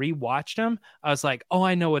back and rewatched them, I was like, oh,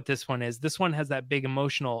 I know what this one is. This one has that big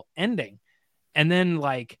emotional ending. And then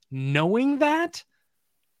like knowing that,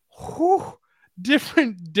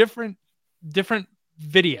 different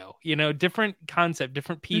video, different concept,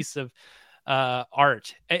 different piece of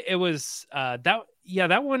art. It was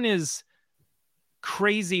that one is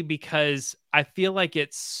crazy because I feel like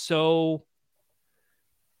it's so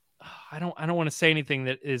I don't want to say anything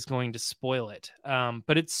that is going to spoil it.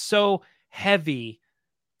 But it's so heavy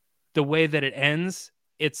the way that it ends.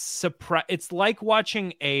 It's like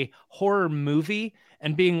watching a horror movie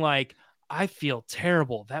and being like, I feel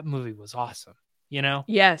terrible. That movie was awesome.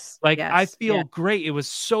 Yes. Like yes, I feel great. It was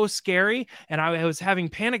so scary. And I was having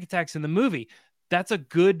panic attacks in the movie. That's a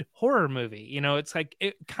good horror movie. It's like,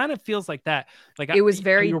 it kind of feels like that. Like it was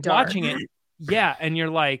very you're dark. watching it. Yeah. And you're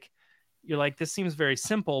like, this seems very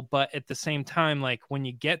simple, but at the same time, like when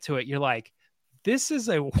you get to it, you're like, this is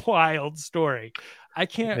a wild story. I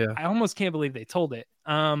almost can't believe they told it.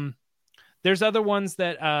 There's other ones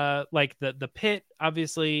that like the Pit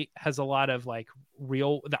obviously has a lot of like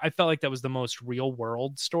I felt like that was the most real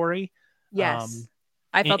world story. Yes.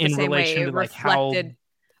 I felt the same way. It reflected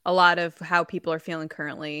a lot of how people are feeling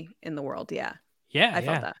currently in the world. Yeah. Yeah. I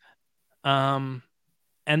felt that.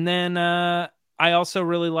 And then I also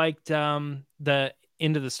really liked the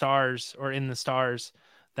Into the Stars or In the Stars.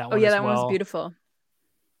 That one. Oh yeah, as that well. one was beautiful.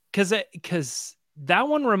 Because that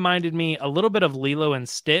one reminded me a little bit of Lilo and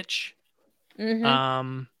Stitch.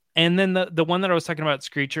 Mm-hmm. And then the one that I was talking about,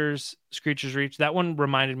 Screecher's Reach, that one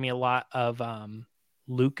reminded me a lot of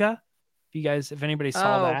Luca. If anybody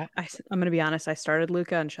saw that. I'm gonna be honest, I started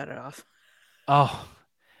Luca and shut it off. Oh,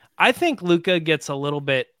 I think Luca gets a little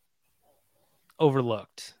bit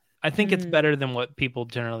overlooked. I think it's better than what people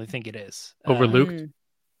generally think it is. Overlooked?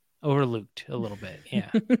 Overlooked a little bit,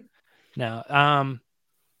 yeah. No,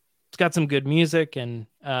 it's got some good music and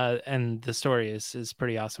the story is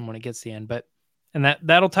pretty awesome when it gets to the end. And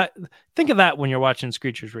that'll think of that when you're watching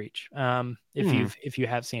Screecher's Reach. If you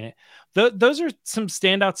have seen it, those are some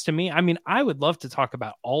standouts to me. I mean, I would love to talk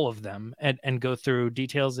about all of them and go through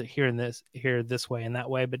details here this way and that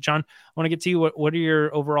way. But John, I want to get to you. What are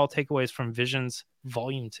your overall takeaways from Visions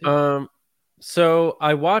Volume 2? So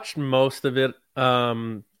I watched most of it.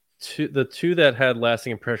 The two that had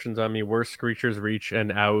lasting impressions on me were Screecher's Reach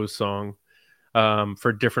and Ao's Song.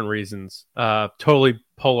 For different reasons, totally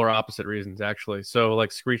polar opposite reasons, actually. So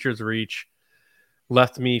like Screecher's Reach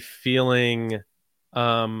left me feeling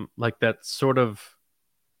like that sort of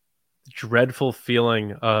dreadful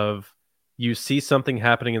feeling of you see something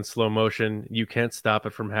happening in slow motion, you can't stop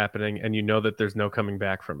it from happening, and you know that there's no coming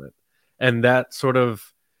back from it. And that sort of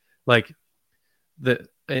like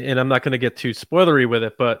and I'm not going to get too spoilery with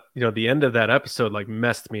it, but the end of that episode like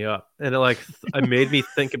messed me up, and it made me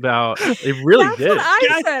think about it. Really That's did. what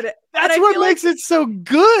I said. That's what makes it so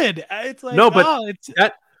good. It's like, no, but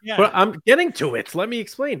but I'm getting to it. Let me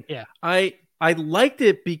explain. Yeah, I liked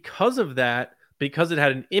it because of that, because it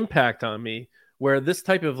had an impact on me. Where this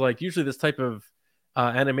type of usually this type of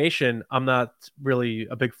animation, I'm not really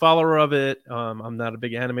a big follower of it. I'm not a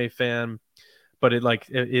big anime fan, but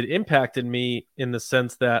it impacted me in the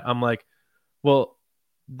sense that I'm like, well,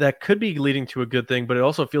 that could be leading to a good thing, but it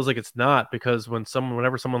also feels like it's not, because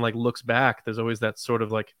whenever someone like looks back, there's always that sort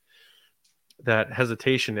of like that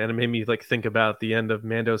hesitation, and it made me like think about the end of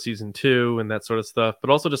Mando season 2 and that sort of stuff, but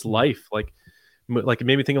also just life, like it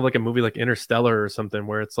made me think of like a movie like Interstellar or something,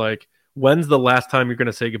 where it's like, when's the last time you're going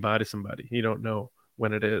to say goodbye to somebody? You don't know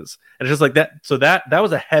when it is. And it's just like that. So that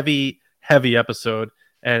was a heavy episode,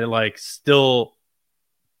 and it like still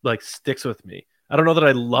like sticks with me. I don't know that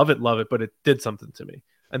I love it, but it did something to me.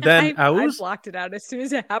 And then I blocked it out as soon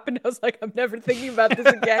as it happened. I was like, I'm never thinking about this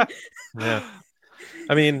again. Yeah.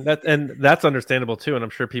 I mean, that's understandable too, and I'm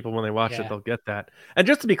sure people, when they watch it, they'll get that. And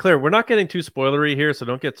just to be clear, we're not getting too spoilery here, so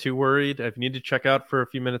don't get too worried. If you need to check out for a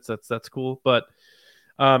few minutes, that's cool. But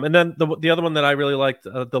and then the other one that I really liked,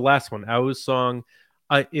 the last one, Au's song,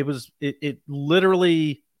 it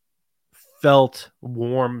literally felt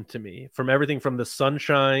warm to me, from everything from the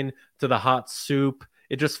sunshine to the hot soup.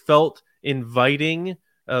 It just felt inviting,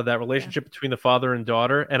 that relationship between the father and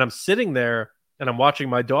daughter. And I'm sitting there and I'm watching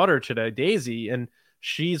my daughter today, Daisy, and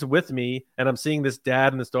she's with me, and I'm seeing this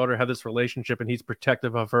dad and this daughter have this relationship, and he's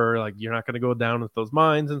protective of her, like, you're not going to go down with those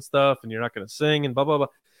mines and stuff, and you're not going to sing and blah blah blah.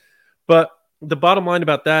 But the bottom line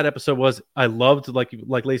about that episode was, I loved, like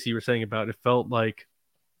Lacey, you were saying about, it felt like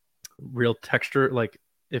real texture, like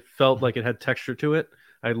it felt like it had texture to it.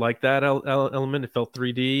 I liked that element. It felt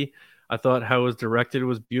 3D. I thought how it was directed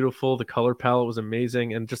was beautiful. The color palette was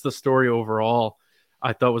amazing, and just the story overall,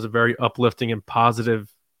 I thought was a very uplifting and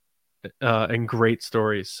positive and great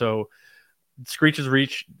story. So Screech's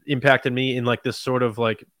Reach impacted me in like this sort of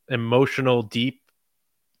like emotional, deep,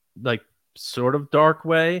 like sort of dark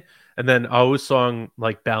way. And then Au's song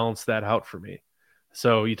like balanced that out for me.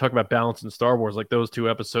 So you talk about balance in Star Wars, like those two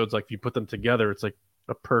episodes, like if you put them together, it's like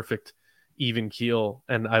a perfect even keel.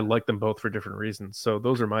 And I like them both for different reasons. So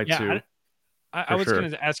those are my two. I was going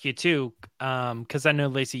to ask you too, because I know,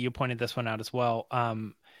 Lacey, you pointed this one out as well.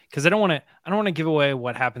 Because I don't want to give away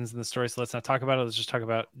what happens in the story, so let's not talk about it. Let's just talk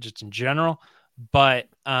about just in general. But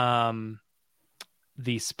the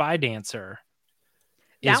Spy Dancer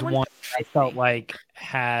is one I felt like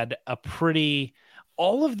had a pretty.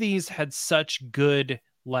 All of these had such good,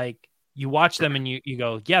 like, you watch them and you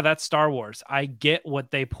go, yeah, that's Star Wars. I get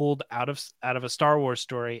what they pulled out of a Star Wars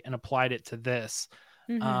story and applied it to this.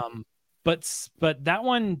 Mm-hmm. But that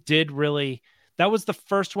one did really. That was the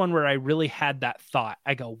first one where I really had that thought.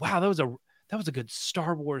 I go, wow, that was a good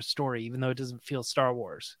Star Wars story, even though it doesn't feel Star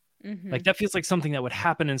Wars. Mm-hmm. Like, that feels like something that would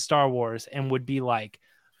happen in Star Wars and would be like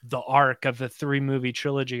the arc of the 3-movie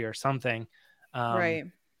trilogy or something. Right.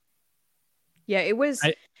 Yeah, it was.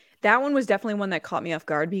 That one was definitely one that caught me off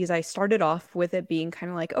guard, because I started off with it being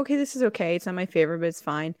kind of like, okay, this is okay. It's not my favorite, but it's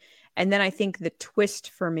fine. And then I think the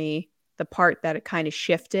twist for me, the part that it kind of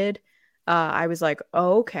shifted, I was like,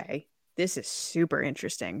 oh, okay, this is super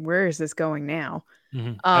interesting. Where is this going now?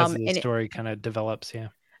 Mm-hmm. As the story kind of develops, yeah.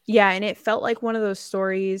 Yeah, and it felt like one of those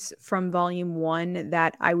stories from Volume 1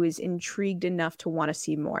 that I was intrigued enough to want to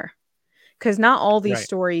see more. Because not all these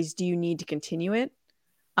stories do you need to continue it.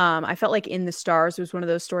 I felt like In the Stars was one of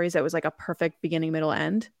those stories that was like a perfect beginning, middle,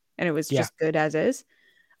 end, and it was just good as is.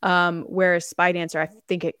 Whereas Spy Dancer, I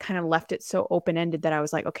think it kind of left it so open-ended that I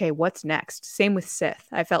was like, okay, what's next? Same with Sith.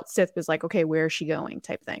 I felt Sith was like, okay, where is she going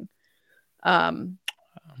type thing. But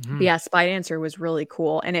yeah, Spy Dancer was really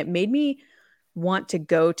cool, and it made me want to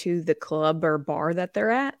go to the club or bar that they're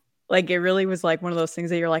at. Like, it really was like one of those things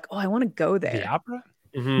that you're like, oh, I want to go there. The opera?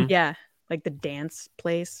 Mm-hmm. Yeah, like the dance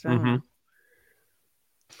place. I don't know.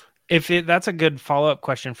 That's a good follow-up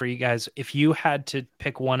question for you guys. If you had to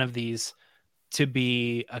pick one of these to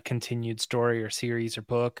be a continued story or series or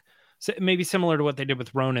book, so maybe similar to what they did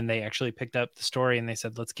with Ronin, they actually picked up the story and they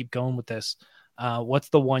said, let's keep going with this. What's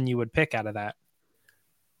the one you would pick out of that?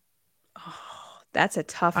 Oh, that's a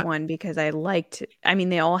tough one, because I mean,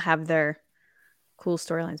 they all have their cool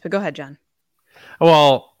storylines, but go ahead, John.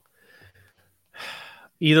 Well,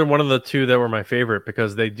 either one of the two that were my favorite,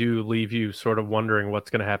 because they do leave you sort of wondering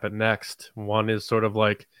what's going to happen next. One is sort of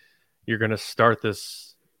like, you're going to start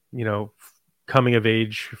this, coming of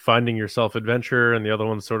age, finding yourself adventure, and the other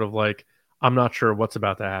one's sort of like, I'm not sure what's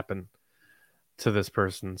about to happen to this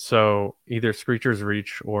person. So either Screecher's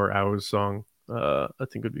Reach or Au's song, I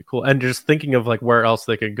think would be cool. And just thinking of like where else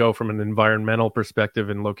they could go from an environmental perspective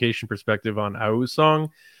and location perspective on Au's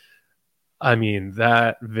song. I mean,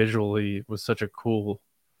 that visually was such a cool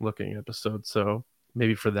looking episode. So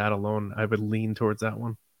maybe for that alone, I would lean towards that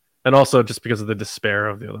one. And also just because of the despair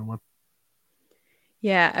of the other one.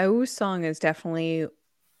 Yeah, Au's song is definitely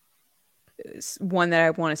one that I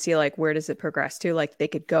want to see, like, where does it progress to? Like, they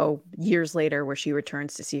could go years later where she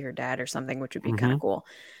returns to see her dad or something, which would be kind of cool.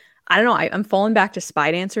 I don't know. I'm falling back to Spy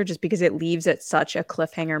Dancer just because it leaves at such a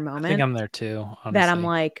cliffhanger moment. I think I'm there too, honestly. That I'm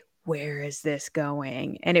like, where is this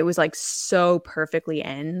going? And it was like so perfectly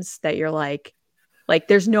ends that you're like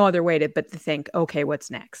there's no other way to think, okay, what's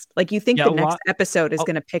next? Like, you think the next episode is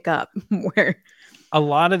going to pick up where a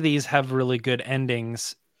lot of these have really good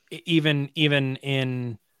endings, even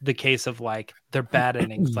in the case of like they're bad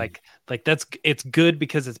endings. like it's good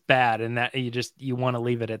because it's bad, and that you want to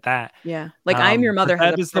leave it at that. Yeah, like I Am Your Mother.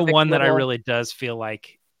 That is the one that I really does feel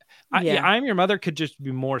like. I Am Your Mother could just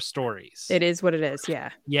be more stories. It is what it is.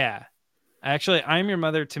 Yeah. Actually, I Am Your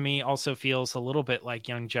Mother to me also feels a little bit like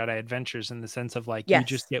Young Jedi Adventures in the sense of like, you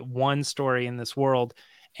just get one story in this world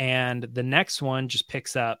and the next one just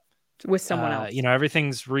picks up with someone else.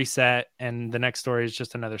 Everything's reset and the next story is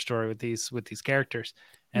just another story with these characters,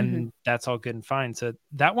 and that's all good and fine. So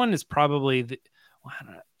that one is probably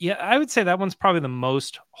I would say that one's probably the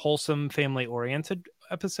most wholesome, family oriented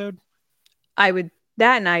episode. That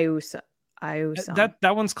and Iu song.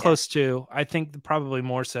 That one's close too. I think probably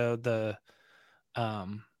more so the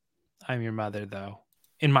I'm Your Mother, though,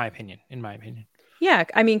 in my opinion. Yeah,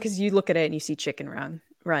 I mean, because you look at it and you see Chicken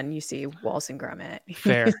Run, you see Wallace and Gromit.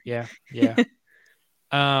 Fair, yeah.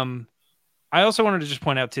 I also wanted to just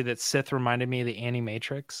point out too that Sith reminded me of the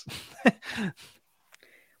Animatrix.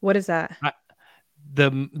 What is that?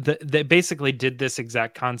 They basically did this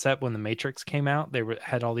exact concept when the Matrix came out. They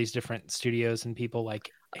had all these different studios and people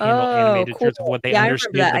like handle animated cool. of what they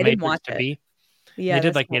understood the Matrix to be. Yeah, they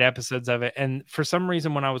did like 8 episodes of it, and for some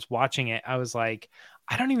reason when I was watching it, I was like,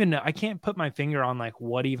 I don't even know, I can't put my finger on like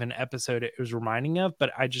what even episode it was reminding of,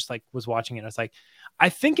 but I just like was watching it. I was like, I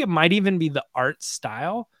think it might even be the art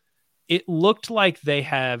style. It looked like they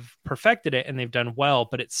have perfected it and they've done well,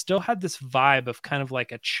 but it still had this vibe of kind of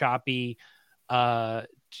like a choppy early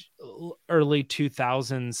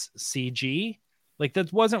 2000s CG. Like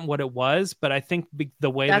that wasn't what it was, but I think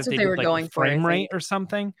the way that they did like the frame rate or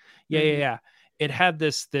something. Yeah. It had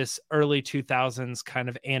this early 2000s kind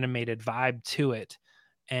of animated vibe to it.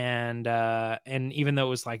 And even though it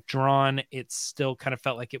was like drawn, it still kind of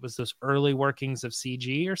felt like it was those early workings of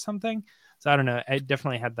CG or something. So I don't know. It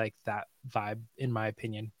definitely had like that vibe, in my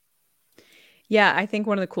opinion. Yeah, I think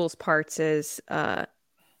one of the coolest parts is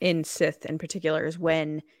in Sith in particular is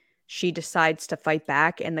when she decides to fight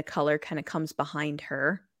back and the color kind of comes behind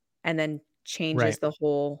her and then changes the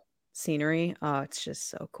whole scenery. Oh, it's just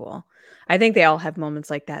so cool. I think they all have moments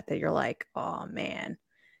like that you're like, oh man,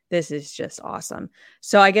 this is just awesome.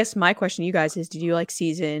 So I guess my question to you guys is, did you like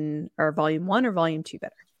season or volume 1 or volume 2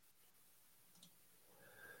 better?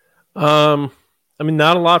 I mean,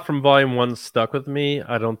 not a lot from volume 1 stuck with me.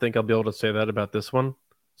 I don't think I'll be able to say that about this one.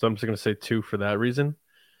 So I'm just going to say 2 for that reason.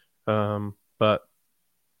 But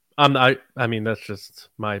I mean, that's just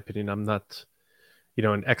my opinion. I'm not,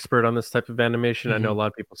 an expert on this type of animation. I know a lot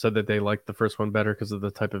of people said that they liked the first one better because of the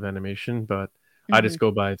type of animation, but I just go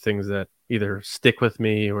by things that either stick with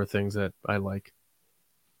me or things that I like.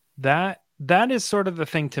 That is sort of the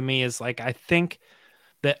thing to me is like, I think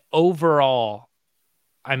that overall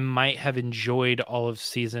I might have enjoyed all of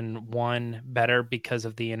season 1 better because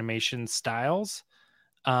of the animation styles.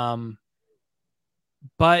 But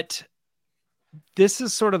this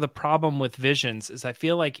is sort of the problem with Visions is I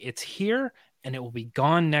feel like it's here and it will be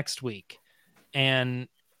gone next week. And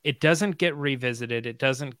it doesn't get revisited. It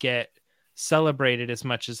doesn't get celebrated as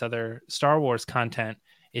much as other Star Wars content.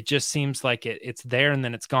 It just seems like it's there and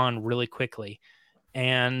then it's gone really quickly.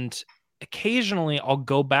 And occasionally I'll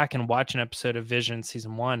go back and watch an episode of Vision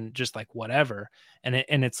season 1, just like whatever. And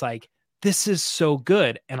it's like, this is so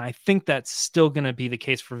good. And I think that's still going to be the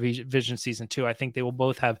case for Vision season 2. I think they will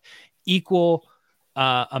both have equal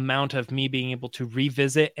amount of me being able to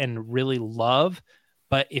revisit and really love.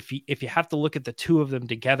 But if you have to look at the two of them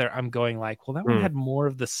together, I'm going like, well, that one had more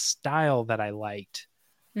of the style that I liked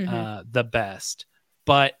the best.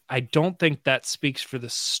 But I don't think that speaks for the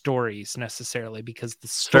stories necessarily because the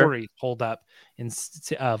stories hold up in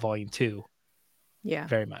volume 2. Yeah,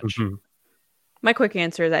 very much. My quick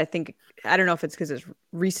answer is I don't know if it's because it's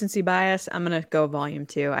recency bias. I'm gonna go volume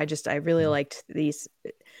 2. I really liked these.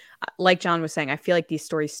 Like John was saying, I feel like these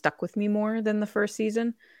stories stuck with me more than the first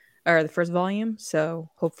season or the first volume. So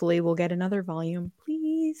hopefully we'll get another volume,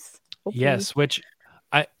 please. Hopefully. Yes, which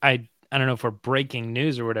I don't know if we're breaking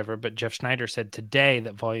news or whatever, but Jeff Schneider said today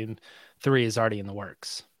that volume 3 is already in the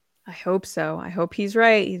works. I hope so. I hope he's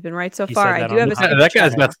right. He's been right so He far. said I that do on have the a super That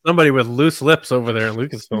guy's chat. got somebody with loose lips over there in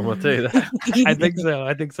Lucasfilm. I'll tell you that. I think so.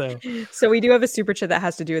 I think so. So we do have a super chat that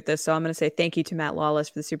has to do with this. So I'm going to say thank you to Matt Lawless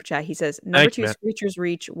for the super chat. He says, number Thank you, 2, Matt. Screecher's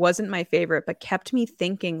Reach wasn't my favorite, but kept me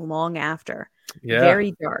thinking long after. Yeah.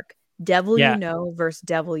 Very dark. Devil Yeah. you know versus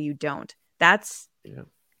devil you don't. That's Yeah.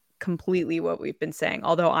 completely what we've been saying.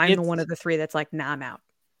 Although I'm the one of the 3 that's like, nah, I'm out.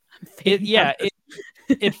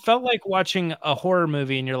 It felt like watching a horror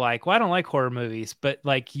movie and you're like, well, I don't like horror movies, but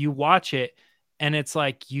like you watch it and it's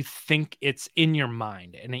like you think it's in your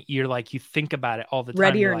mind and you're like you think about it all the time.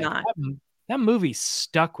 Ready or like, not. That movie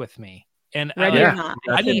stuck with me. And Ready or not.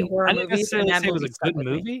 I didn't horror movies, necessarily say it was a good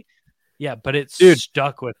movie. Yeah, but it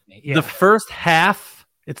stuck with me. Yeah. The first half,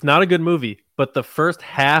 it's not a good movie, but the first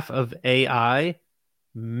half of AI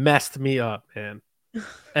messed me up, man.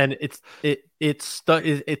 And it's stuck.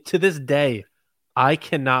 It to this day, I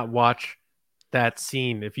cannot watch that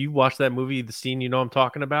scene. If you watch that movie, the scene you know I'm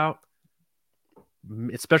talking about,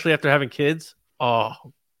 especially after having kids. Oh,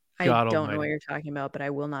 I God don't almighty. know what you're talking about, but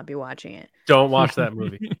I will not be watching it. Don't watch that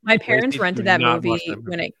movie. My parents rented that movie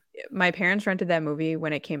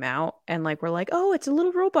when it came out, and like we're like, oh, it's a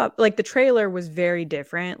little robot. Like the trailer was very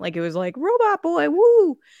different. Like it was like robot boy,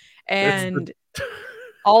 woo. And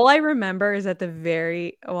all I remember is at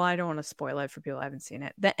the I don't want to spoil it for people who haven't seen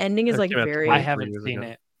it. The ending is like very I haven't seen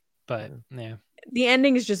it, but yeah. The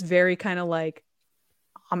ending is just very kind of like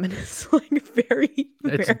ominous, like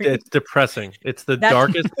it's depressing. It's the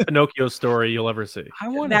darkest Pinocchio story you'll ever see. I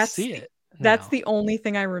want to see it. That's the only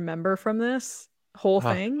thing I remember from this whole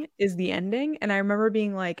thing is the ending. And I remember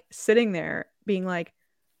being like sitting there being like,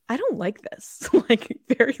 I don't like this. Like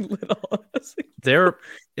very little.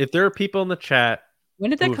 If there are people in the chat, when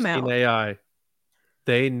did that come out? AI,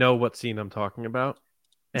 they know what scene I'm talking about,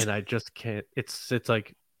 and I just can't. It's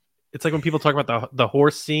like when people talk about the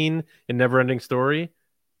horse scene in Neverending Story.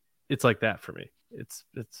 It's like that for me. It's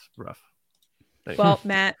rough. Well,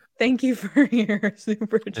 Matt, thank you for your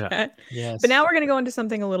super chat. Yeah. Yes. But now we're going to go into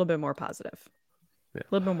something a little bit more positive. Yeah.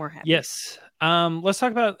 A little bit more happy. Yes. Let's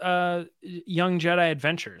talk about Young Jedi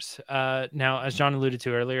Adventures. Now, as John alluded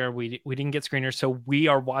to earlier, we didn't get screeners, so we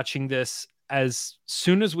are watching this as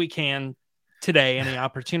soon as we can today. Any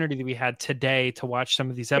opportunity that we had today to watch some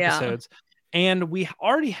of these episodes. Yeah. And we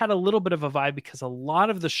already had a little bit of a vibe because a lot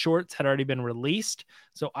of the shorts had already been released.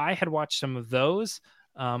 So I had watched some of those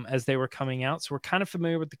as they were coming out. So we're kind of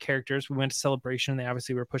familiar with the characters. We went to Celebration. They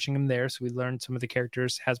obviously were pushing them there. So we learned some of the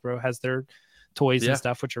characters. Hasbro has their toys and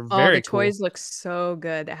stuff, which are very cool. The toys look so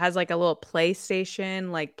good. It has like a little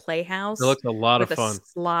PlayStation, like playhouse. It looks a lot of fun. A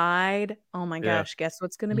slide. Oh my gosh. Guess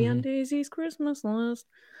what's going to be on Daisy's Christmas list?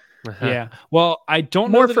 Yeah. Well, I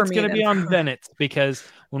don't know that it's going to be on Bennett's because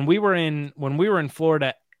when we were in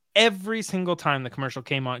Florida, every single time the commercial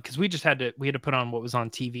came on, because we had to put on what was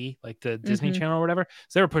on TV, like the Disney Channel or whatever.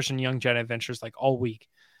 So they were pushing Young Jedi Adventures like all week.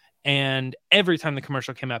 And every time the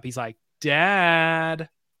commercial came up, he's like, Dad.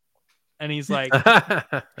 And he's like,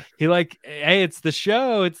 hey, it's the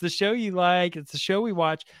show. It's the show you like. It's the show we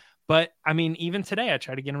watch. But I mean, even today, I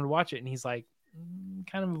tried to get him to watch it. And he's like,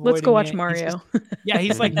 kind of let's go watch Mario.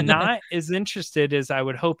 He's like not as interested as I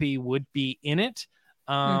would hope he would be in it.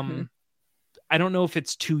 I don't know if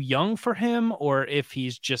it's too young for him or if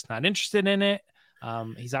he's just not interested in it.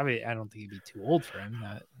 He's obviously, I don't think he'd be too old for him.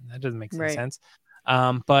 That doesn't make sense.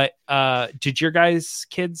 But did your guys'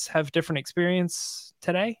 kids have different experience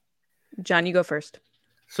today? John, you go first.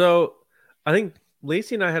 So I think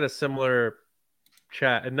Lacey and I had a similar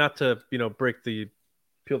chat, and not to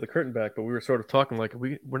peel the curtain back, but we were sort of talking like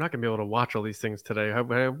we're not gonna be able to watch all these things today. How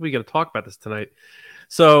are we gonna talk about this tonight?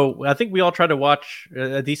 So I think we all tried to watch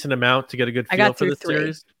a decent amount to get a good feel for this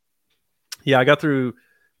series. Yeah, I got through.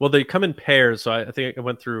 Well, they come in pairs, so I think I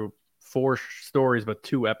went through 4 stories, but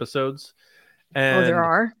 2 episodes. And there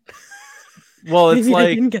are. Well, it's like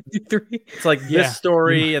I didn't get through 3. It's like this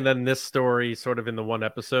story and then this story, sort of in the one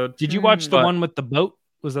episode. Did you watch the one with the boat?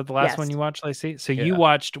 Was that the last one you watched, Lacey? So you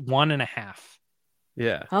watched 1.5.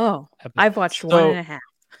 Yeah. Oh, I've watched 1.5.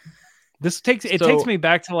 This takes me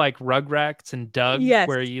back to like Rugrats and Doug,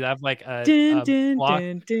 where you have like a block,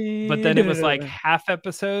 but then it was like half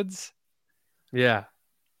episodes. Yeah,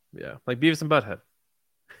 like Beavis and Butthead.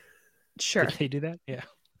 Sure, did they do that? Yeah,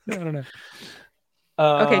 I don't know.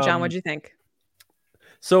 Okay, John, what'd you think?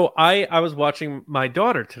 So I was watching my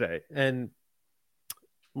daughter today, and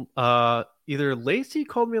either Lacey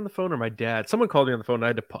called me on the phone or my dad. Someone called me on the phone.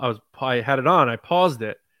 I had it on. I paused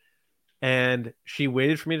it, and she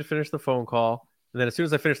waited for me to finish the phone call. And then as soon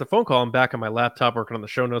as I finished the phone call, I'm back on my laptop working on the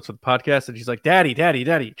show notes for the podcast. And she's like, "Daddy, Daddy,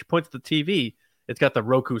 Daddy." She points to the TV. It's got the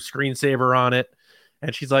Roku screensaver on it,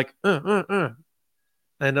 and she's like, And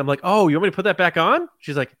I'm like, "Oh, you want me to put that back on?"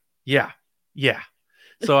 She's like, "Yeah, yeah."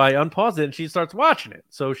 So I unpause it and she starts watching it.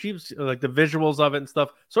 So she's like the visuals of it and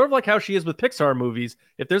stuff, sort of like how she is with Pixar movies.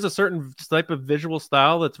 If there's a certain type of visual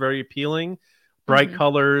style that's very appealing, bright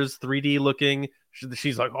colors, 3D looking,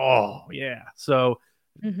 she's like, "Oh, yeah." So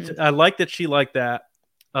I like that she liked that.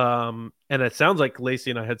 And it sounds like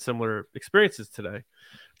Lacey and I had similar experiences today.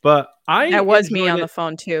 But That was me on it. the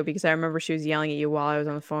phone too, because I remember she was yelling at you while I was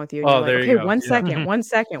on the phone with you. And Oh, you're like, there okay, you go. 1 second, 1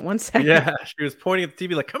 second, 1 second. Yeah, she was pointing at the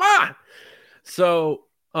TV like, "Come on." So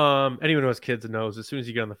anyone who has kids knows as soon as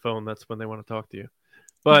you get on the phone, that's when they want to talk to you.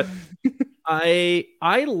 But I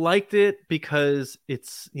liked it because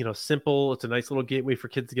it's simple. It's a nice little gateway for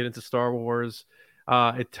kids to get into Star Wars.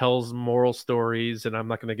 It tells moral stories, and I'm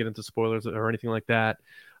not going to get into spoilers or anything like that.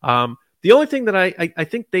 The only thing that I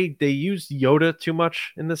think they use Yoda too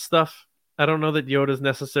much in this stuff. I don't know that Yoda is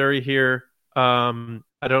necessary here. I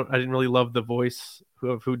didn't really love the voice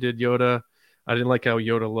of who did Yoda. I didn't like how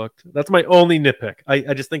Yoda looked. That's my only nitpick.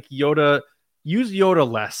 I just think use Yoda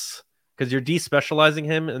less because you're despecializing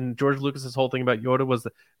him. And George Lucas's whole thing about Yoda was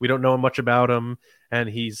that we don't know much about him and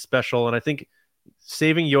he's special. And I think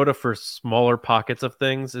saving Yoda for smaller pockets of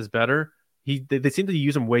things is better. They seem to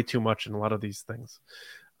use him way too much in a lot of these things.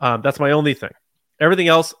 That's my only thing. Everything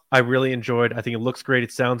else I really enjoyed. I think it looks great.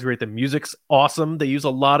 It sounds great. The music's awesome. They use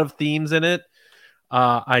a lot of themes in it.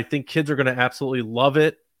 I think kids are going to absolutely love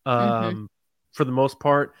it for the most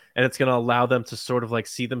part. And it's going to allow them to sort of like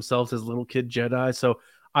see themselves as little kid Jedi. So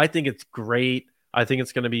I think it's great. I think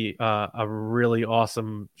it's going to be a really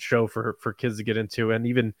awesome show for kids to get into, and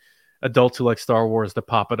even adults who like Star Wars to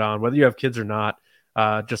pop it on, whether you have kids or not.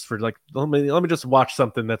 Just for like, let me just watch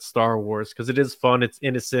something that's Star Wars, because it is fun, it's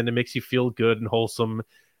innocent, it makes you feel good and wholesome,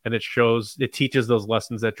 and it teaches those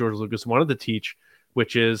lessons that George Lucas wanted to teach,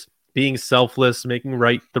 which is being selfless, making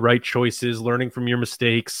the right choices, learning from your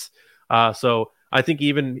mistakes. So I think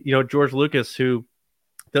even George Lucas, who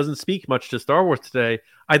doesn't speak much to Star Wars today,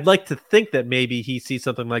 I'd like to think that maybe he sees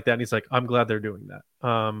something like that and he's like, I'm glad they're doing that.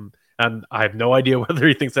 And I have no idea whether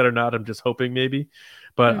he thinks that or not. I'm just hoping maybe,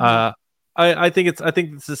 but I think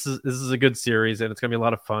this is a good series and it's gonna be a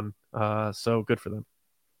lot of fun. So good for them.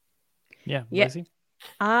 Yeah. Lizzie?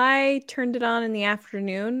 I turned it on in the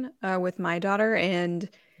afternoon with my daughter, and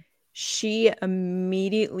she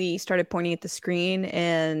immediately started pointing at the screen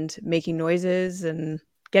and making noises and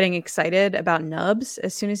getting excited about Nubs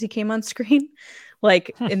as soon as he came on screen.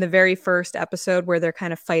 Like in the very first episode where they're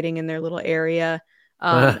kind of fighting in their little area.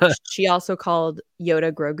 She also called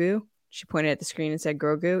Yoda Grogu. She pointed at the screen and said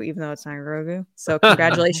Grogu, even though it's not Grogu. So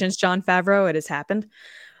congratulations, Jon Favreau. It has happened.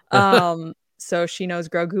 So she knows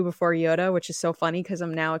Grogu before Yoda, which is so funny because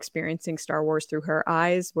I'm now experiencing Star Wars through her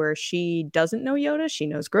eyes, where she doesn't know Yoda. She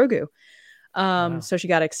knows Grogu. Wow. So she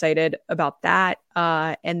got excited about that.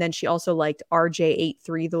 And then she also liked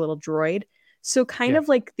RJ-83, the little droid. So kind of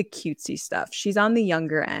like the cutesy stuff. She's on the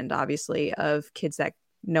younger end, obviously, of kids that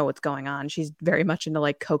know what's going on. She's very much into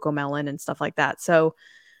like Coco Melon and stuff like that. So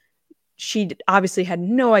she obviously had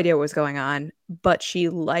no idea what was going on, but she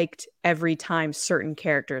liked every time certain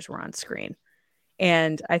characters were on screen.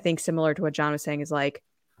 And I think similar to what John was saying is like,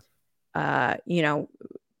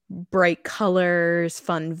 bright colors,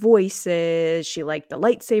 fun voices. She liked the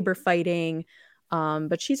lightsaber fighting.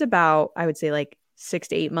 But she's about, I would say, like 6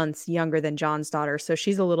 to 8 months younger than John's daughter. So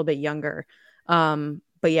she's a little bit younger.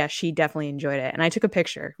 But yeah, she definitely enjoyed it. And I took a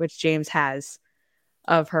picture, which James has,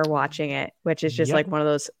 of her watching it, which is just like one of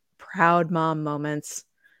those proud mom moments.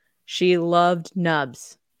 She loved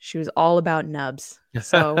Nubs. She was all about Nubs.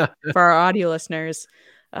 So for our audio listeners,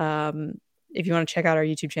 if you want to check out our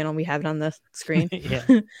YouTube channel, we have it on the screen.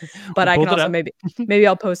 But I can also maybe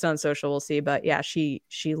I'll post it on social. We'll see. But yeah, she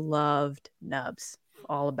loved Nubs,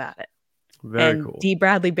 all about it. Very cool. D.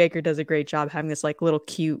 Bradley Baker does a great job having this like little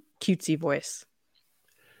cutesy voice.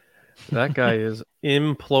 That guy is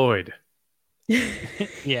employed.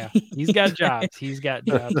 Yeah, he's got jobs. He's got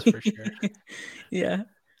jobs for sure. Yeah.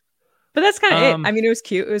 But that's kind of it. I mean, it was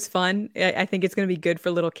cute. It was fun. I think it's going to be good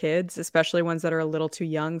for little kids, especially ones that are a little too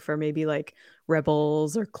young for maybe like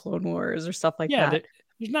Rebels or Clone Wars or stuff like that.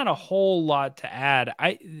 There's not a whole lot to add.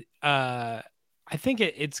 I think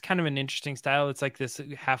it's kind of an interesting style. It's like this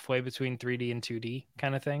halfway between 3D and 2D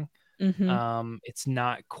kind of thing. It's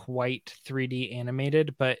not quite 3D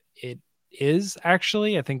animated, but it is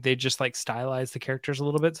actually. I think they just like stylize the characters a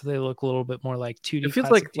little bit so they look a little bit more like 2D. It feels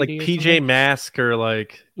like 2D PJ Mask or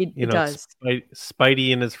like it does.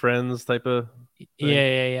 Spidey and his friends type of thing.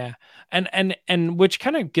 Yeah. And which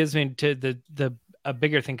kind of gives me to the a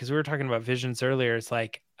bigger thing, because we were talking about visions earlier. It's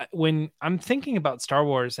like when I'm thinking about Star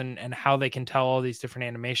Wars and how they can tell all these different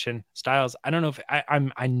animation styles, I don't know if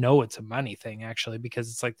I know it's a money thing actually, because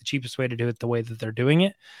it's like the cheapest way to do it the way that they're doing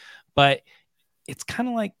it. But it's kind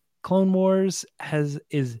of like Clone Wars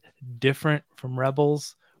is different from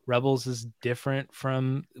Rebels. Rebels is different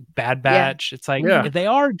from Bad Batch. It's like they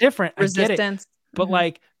are different. Resistance. I get it. But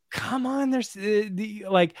like, come on, there's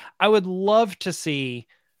like I would love to see.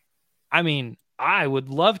 I would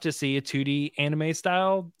love to see a 2D anime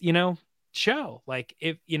style, show. Like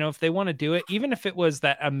if they want to do it, even if it was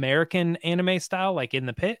that American anime style, like In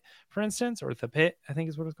the Pit, for instance, or The Pit, I think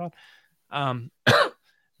is what it's called.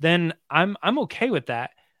 Then I'm okay with that.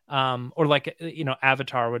 Or like,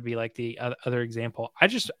 Avatar would be like the other example.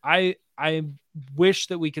 I wish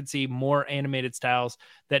that we could see more animated styles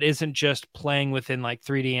that isn't just playing within like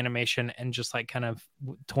 3D animation and just like kind of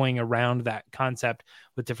toying around that concept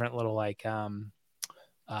with different little like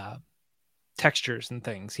textures and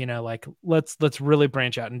things, like let's really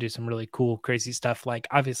branch out and do some really cool, crazy stuff. Like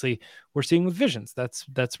obviously we're seeing with Visions.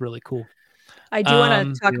 That's really cool. I do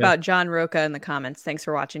want to talk about John Roca in the comments. Thanks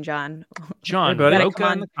for watching, John. John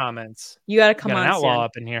Roca in the comments. You got to come on. An outlaw soon.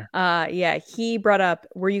 Up in here. Yeah, he brought up,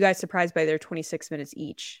 were you guys surprised by their 26 minutes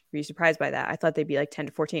each? Were you surprised by that? I thought they'd be like 10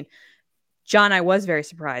 to 14. John, I was very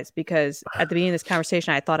surprised because at the beginning of this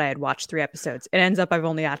conversation, I thought I had watched 3 episodes. It ends up I've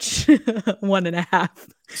only watched 1.5.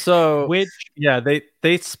 So,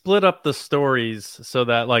 they split up the stories so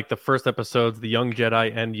that like the first episode's the young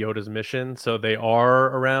Jedi and Yoda's mission. So they are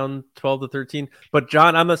around 12 to 13. But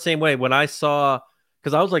John, I'm the same way. When I saw,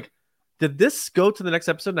 because I was like, did this go to the next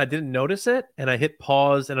episode? And I didn't notice it. And I hit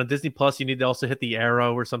pause. And on Disney Plus, you need to also hit the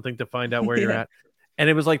arrow or something to find out where you're at. And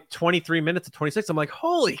it was like 23 minutes to 26. I'm like,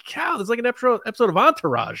 holy cow, there's like an episode of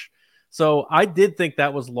Entourage. So I did think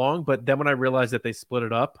that was long, but then when I realized that they split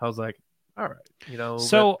it up, I was like, all right,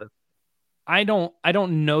 So I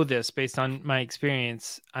don't know this based on my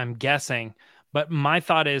experience, I'm guessing, but my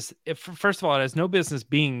thought is, first of all, it has no business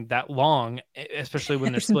being that long, especially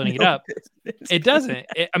when they're splitting it up. It doesn't.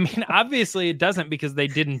 Obviously it doesn't, because they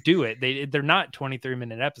didn't do it. They're not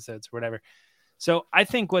 23-minute episodes or whatever. So I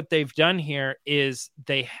think what they've done here is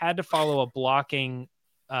they had to follow a blocking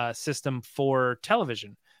system for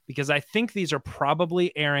television, because I think these are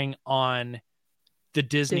probably airing on the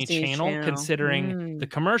Disney Channel, considering the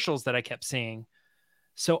commercials that I kept seeing.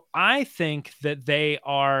 So I think that they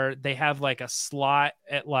have like a slot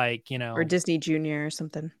at like, or Disney Junior or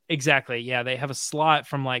something. Exactly. Yeah. They have a slot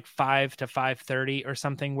from like 5 to 5:30 or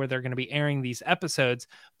something where they're going to be airing these episodes,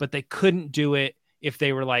 but they couldn't do it if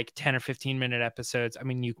they were like 10 or 15-minute episodes. I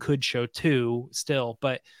mean, you could show 2 still,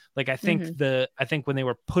 but like I think when they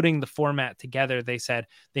were putting the format together, they said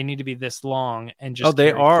they need to be this long and just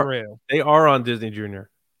they are on Disney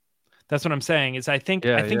Junior. That's what I'm saying. Is I think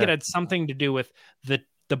it had something to do with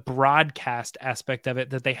the broadcast aspect of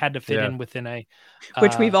it, that they had to fit in within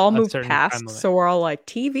which we've all moved past. So we're all like,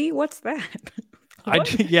 TV, what's that?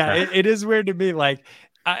 It is weird to me. Like,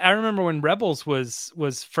 I remember when Rebels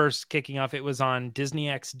was first kicking off, it was on Disney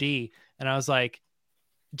XD, and I was like,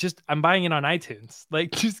 I'm buying it on iTunes.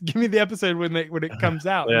 Like, just give me the episode when it comes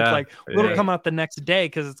out. Yeah, it's like, it'll come out the next day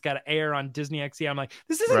because it's got to air on Disney XD. I'm like,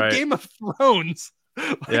 this isn't Game of Thrones.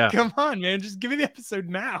 Like, come on, man, just give me the episode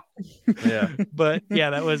now. Yeah. But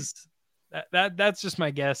yeah, that's just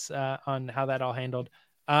my guess on how that all handled.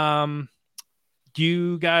 Do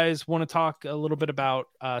you guys want to talk a little bit about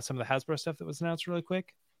some of the Hasbro stuff that was announced really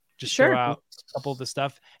quick? Just throw out a couple of the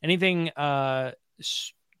stuff. Anything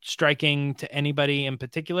striking to anybody in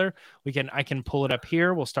particular? I can pull it up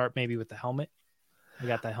here. We'll start maybe with the helmet. I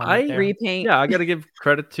got the helmet there. Repaint. Yeah, I got to give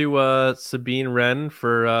credit to Sabine Wren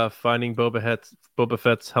for finding Boba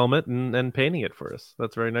Fett's helmet and painting it for us.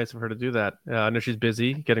 That's very nice of her to do that. I know she's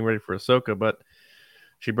busy getting ready for Ahsoka, but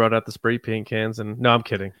she brought out the spray paint cans. And no, I'm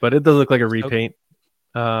kidding, but it does look like a repaint.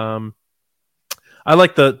 I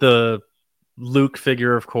like the Luke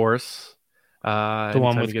figure, of course. The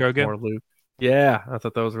one with Grogu. More Luke. Yeah, I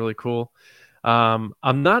thought that was really cool. I'm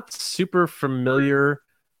not super familiar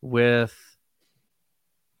with,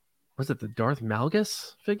 was it the Darth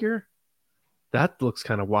Malgus figure? That looks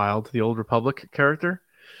kind of wild. The Old Republic character.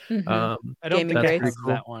 Mm-hmm. I don't think I have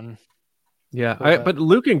that one. Yeah, but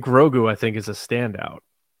Luke and Grogu, I think, is a standout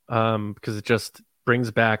because it just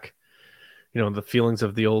brings back the feelings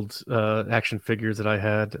of the old action figures that I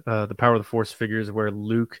had, the Power of the Force figures, where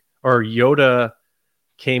Luke or Yoda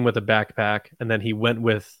came with a backpack, and then he went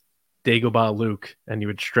with Dagobah Luke, and you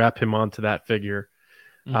would strap him onto that figure.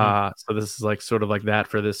 So this is like sort of like that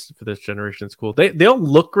for this generation. It's cool. They all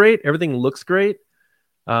look great. Everything looks great.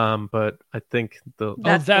 But I think That's the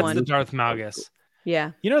that's one. the Darth Malgus.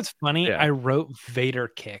 Yeah. You know what's funny? Yeah. I wrote Vader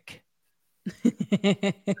kick. I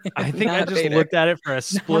think I Not just Vader. looked at it for a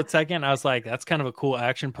split second. I was like, that's kind of a cool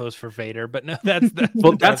action pose for Vader. But no, that's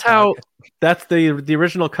well, the that's Darth how Malgus. that's the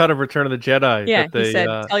original cut of Return of the Jedi. Yeah, that they, he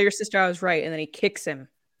said, "Tell your sister I was right," and then he kicks him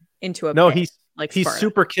into a no, pit, he Sparta.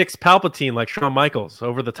 super kicks Palpatine like Shawn Michaels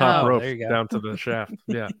over the top Oh, rope there you go. down to the shaft.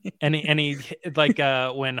 Yeah, And he like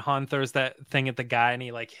when Han throws that thing at the guy and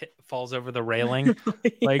he like falls over the railing,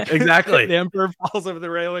 like exactly. the Emperor falls over the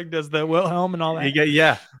railing, does the Wilhelm and all that.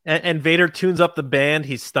 Yeah. And Vader tunes up the band.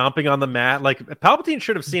 He's stomping on the mat. Like Palpatine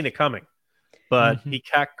should have seen it coming, but he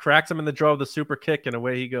cracks him in the jaw with a super kick, and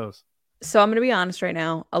away he goes. So I'm going to be honest right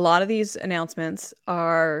now. A lot of these announcements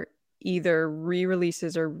are either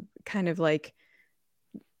re-releases or kind of like,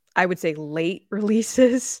 I would say, late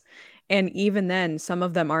releases. And even then, some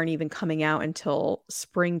of them aren't even coming out until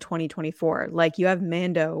spring 2024. Like you have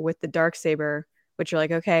Mando with the Darksaber, which you're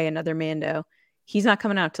like, okay, another Mando. He's not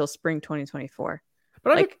coming out till spring 2024.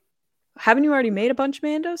 But haven't you already made a bunch of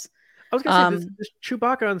Mandos? I was gonna say this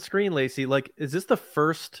Chewbacca on screen, Lacey. Like, is this the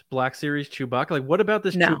first Black Series Chewbacca? Like, what about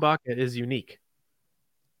this Chewbacca is unique?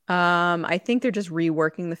 I think they're just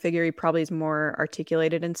reworking the figure. He probably is more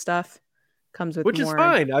articulated and stuff. Comes with which is more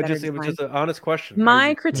fine. It design. was just an honest question.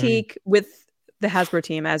 My critique with the Hasbro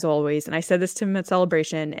team, as always, and I said this to him at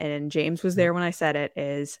Celebration, and James was there when I said it,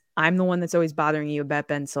 is I'm the one that's always bothering you about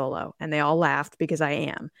Ben Solo, and they all laughed because I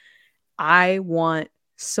am. I want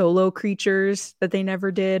Solo creatures that they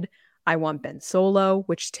never did. I want Ben Solo,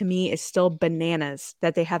 which to me is still bananas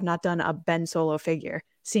that they have not done a Ben Solo figure,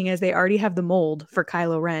 seeing as they already have the mold for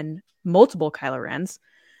Kylo Ren, multiple Kylo Rens.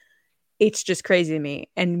 It's just crazy to me.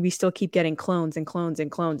 And we still keep getting clones and clones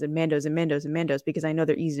and clones and Mandos and Mandos and Mandos because I know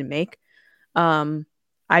they're easy to make.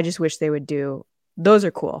 I just wish they would do, those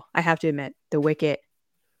are cool. I have to admit, the Wicket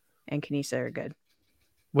and Kinesa are good.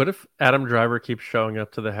 What if Adam Driver keeps showing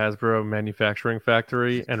up to the Hasbro manufacturing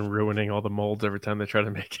factory and ruining all the molds every time they try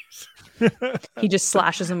to make it? He just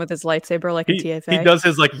slashes them with his lightsaber like a TFA. He does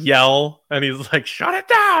his like yell and he's like, shut it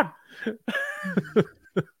down.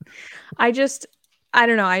 I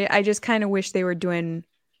don't know. I just kind of wish they were doing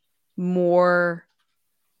more.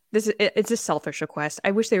 It's a selfish request.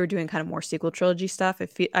 I wish they were doing kind of more sequel trilogy stuff.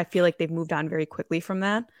 I feel like they've moved on very quickly from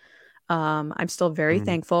that. I'm still very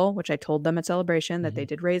thankful, which I told them at Celebration, that they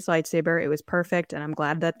did Rey's lightsaber. It was perfect, and I'm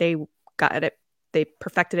glad that they got it. They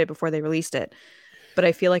perfected it before they released it. But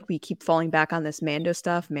I feel like we keep falling back on this Mando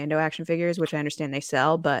stuff, Mando action figures, which I understand they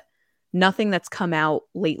sell, but nothing that's come out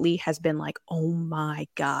lately has been like, oh my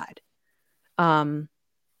God.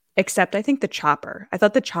 Except I think the Chopper. I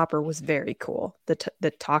thought the Chopper was very cool.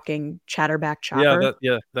 The talking chatterback Chopper.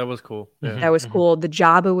 That was cool. Yeah. That was cool. The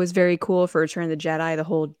Jabba was very cool for Return of the Jedi, the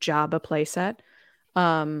whole Jabba playset.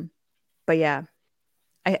 But yeah,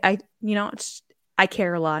 I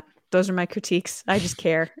care a lot. Those are my critiques. I just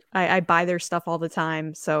care. I buy their stuff all the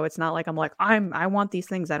time, so it's not like I'm like I want these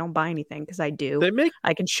things. I don't buy anything because I do.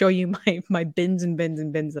 I can show you my bins and bins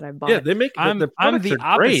and bins that I bought. Yeah, they make. I'm the opposite.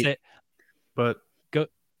 Great, but go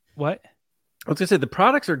what? I was gonna say the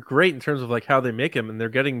products are great in terms of like how they make them, and they're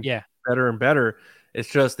getting better and better. It's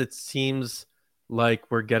just it seems like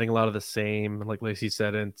we're getting a lot of the same, like Lacey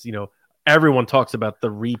said, and everyone talks about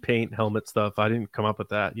the repaint helmet stuff. I didn't come up with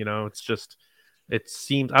that. It's just. It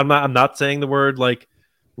seems I'm not saying the word like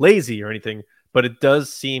lazy or anything, but it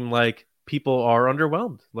does seem like people are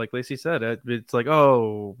underwhelmed. Like Lacey said, it's like,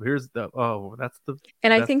 I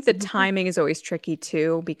think the timing is always tricky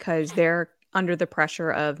too, because they're under the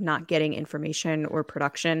pressure of not getting information or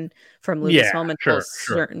production from Lucasfilm until a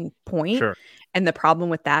certain point. Sure. And the problem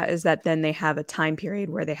with that is that then they have a time period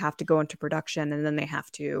where they have to go into production and then they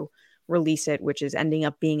have to release it, which is ending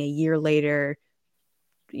up being a year later,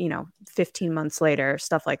 15 months later,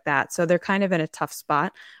 stuff like that. So they're kind of in a tough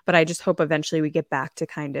spot, but I just hope eventually we get back to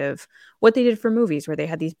kind of what they did for movies, where they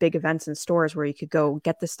had these big events in stores where you could go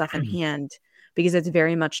get the stuff in hand, because it's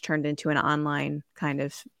very much turned into an online kind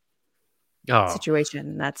of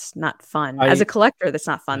situation. That's not fun. As a collector, that's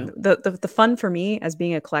not fun. The fun for me as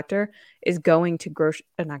being a collector is going to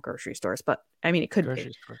not grocery stores, but I mean, it could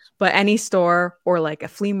be, but any store or like a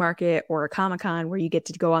flea market or a Comic-Con where you get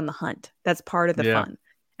to go on the hunt. That's part of the fun.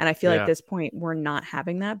 And I feel like at this point, we're not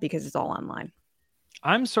having that because it's all online.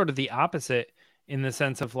 I'm sort of the opposite in the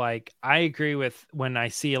sense of like, I agree with when I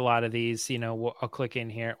see a lot of these, I'll click in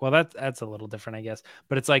here. Well, that's a little different, I guess.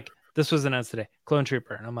 But it's like, this was announced today, Clone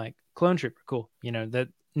Trooper. And I'm like, Clone Trooper, cool. That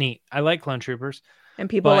neat. I like Clone Troopers. And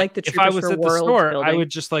people But like the if I troopers was for at the world store, building. I would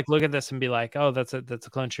just like look at this and be like, oh, that's a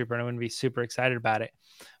Clone Trooper. And I wouldn't be super excited about it.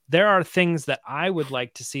 There are things that I would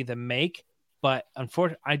like to see them make, but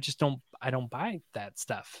unfortunately, I don't buy that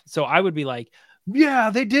stuff. So I would be like, yeah,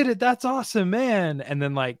 they did it. That's awesome, man. And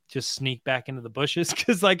then like just sneak back into the bushes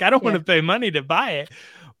because like I don't want to pay money to buy it.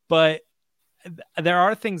 But there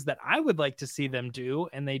are things that I would like to see them do,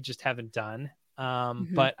 and they just haven't done.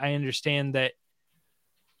 But I understand that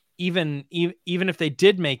even if they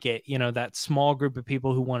did make it, that small group of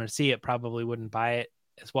people who want to see it probably wouldn't buy it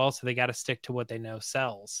as well. So they got to stick to what they know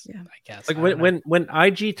sells. Yeah, I guess. Like when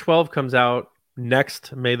IG-12 comes out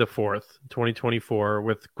next May the 4th, 2024,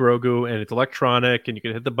 with Grogu, and it's electronic and you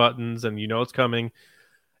can hit the buttons and it's coming,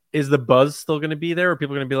 is the buzz still going to be there? Or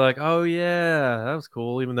people are going to be like, oh yeah, that was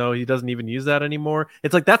cool, even though he doesn't even use that anymore?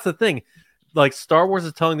 It's like, that's the thing. Like, Star Wars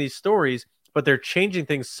is telling these stories, but they're changing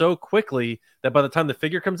things so quickly that by the time the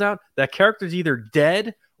figure comes out, that character's either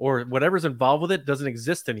dead or whatever's involved with it doesn't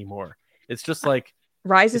exist anymore. It's just like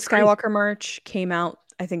Rise of Skywalker merch came out,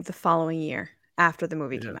 I think, the following year after the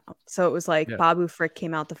movie came out. So it was like Babu Frick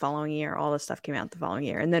came out the following year. All this stuff came out the following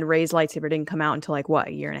year. And then Rey's lightsaber didn't come out until like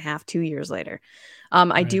a year and a half, 2 years later.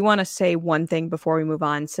 I do want to say one thing before we move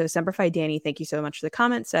on. So Semperfi Danny, thank you so much for the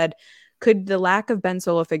comment, said, could the lack of Ben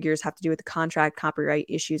Solo figures have to do with the contract copyright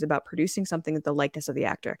issues about producing something with the likeness of the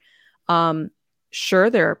actor? Sure,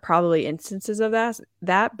 there are probably instances of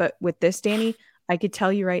that, but with this, Danny, I could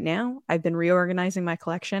tell you right now, I've been reorganizing my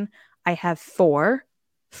collection. I have four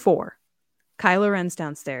Kylo Ren's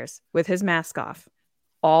downstairs with his mask off,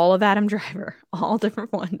 all of Adam Driver, all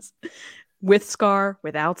different ones, with scar,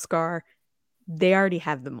 without scar. They already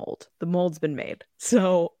have the mold. The mold's been made.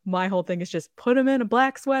 So my whole thing is just put him in a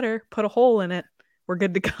black sweater, put a hole in it. We're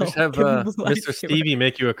good to go. Just have Mr. Stevie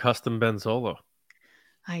make you a custom Ben Solo.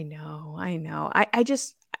 I know.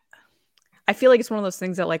 I feel like it's one of those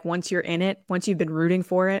things that like once you're in it, once you've been rooting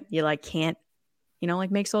for it, you like can't,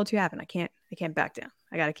 like make Solo 2 happen. I can't back down.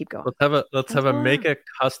 I got to keep going. Let's have a make a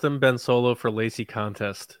custom Ben Solo for Lacey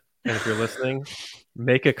contest. And if you're listening,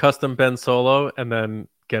 make a custom Ben Solo and then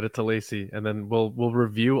get it to Lacey, and then we'll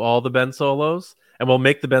review all the Ben Solos and we'll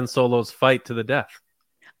make the Ben Solos fight to the death.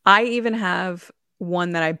 I even have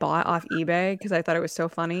one that I bought off eBay because I thought it was so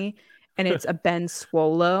funny, and it's a Ben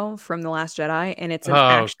Swolo from The Last Jedi, and it's an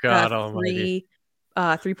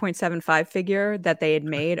 3.75 figure that they had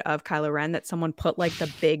made of Kylo Ren that someone put like the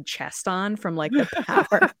big chest on from like the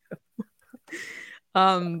power.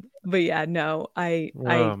 But yeah, no,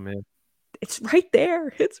 man. It's right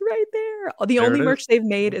there. It's right there. The only merch they've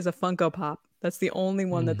made is a Funko Pop. That's the only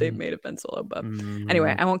one that they've made of Ben Solo. But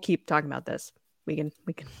anyway, I won't keep talking about this. We can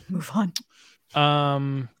move on.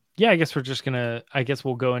 Yeah, I guess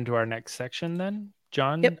we'll go into our next section then.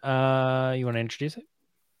 John, you want to introduce it?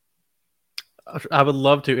 I would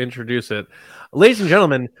love to introduce it. Ladies and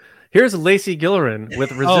gentlemen, here's Lacey Gillerin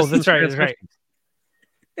with Resistance. Oh, that's right.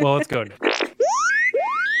 Well, let's go.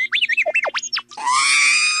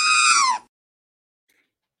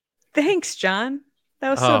 Thanks, John.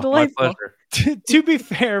 That was so delightful. To be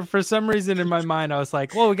fair, for some reason in my mind, I was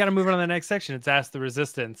like, well, we got to move on to the next section. It's Ask the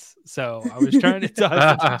Resistance. So I was trying to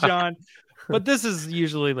toss it to John. But this is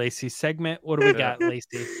usually Lacey's segment. What do we got,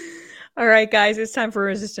 Lacey? All right, guys, it's time for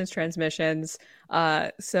Resistance Transmissions.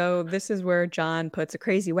 So this is where John puts a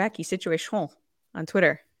crazy, wacky situation on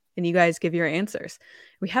Twitter, and you guys give your answers.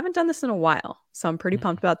 We haven't done this in a while, so I'm pretty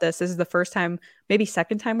pumped about this. This is the first time, maybe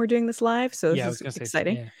second time we're doing this live, so this is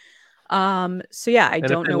exciting. So yeah, I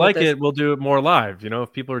don't know. If they like it, we'll do it more live.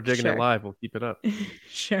 If people are digging it live, we'll keep it up.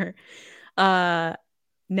 Sure. Now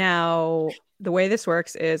the way this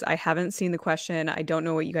works is I haven't seen the question. I don't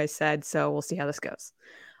know what you guys said, so we'll see how this goes.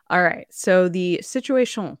 All right. So the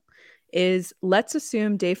situation is, let's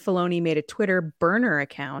assume Dave Filoni made a Twitter burner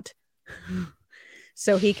account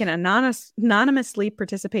so he can anonymously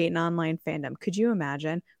participate in online fandom. Could you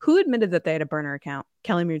imagine? Who admitted that they had a burner account?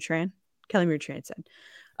 Kelly Mutran? Kelly Mutran said.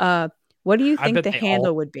 What do you think the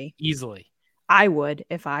handle would be? Easily. I would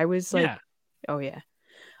if I was like, oh yeah.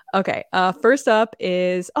 Okay. First up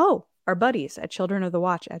is, our buddies at Children of the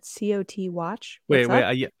Watch at COT Watch. Wait.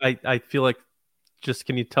 I feel like,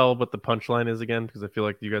 can you tell what the punchline is again? Because I feel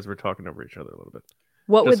like you guys were talking over each other a little bit.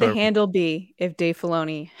 What would the handle be if Dave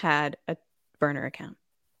Filoni had a burner account?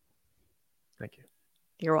 Thank you.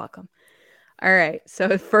 You're welcome. All right.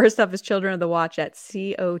 So first up is Children of the Watch at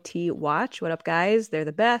COT Watch. What up, guys? They're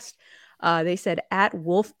the best. They said at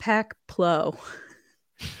Wolfpack Plo.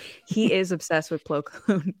 He is obsessed with Plo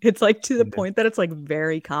Koon. It's like to the point that it's like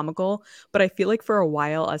very comical. But I feel like for a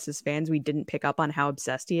while, us as fans, we didn't pick up on how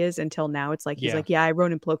obsessed he is until now. It's like he's like, yeah, I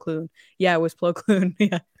wrote in Plo Koon. Yeah, it was Plo Koon.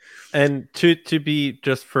 Yeah. And to be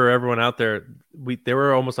just for everyone out there, there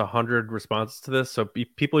were almost 100 responses to this. So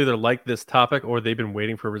people either like this topic or they've been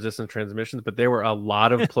waiting for resistant transmissions. But there were a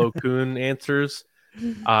lot of Plo Koon answers.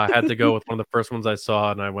 I had to go with one of the first ones I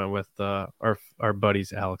saw, and I went with our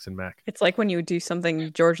buddies Alex and Mac. It's like when you do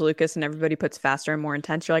something George Lucas and everybody puts faster and more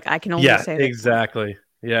intense. You're like, I can only say that. Exactly.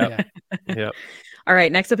 Yeah. Yep. All right.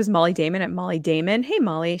 Next up is Molly Damon at Molly Damon. Hey,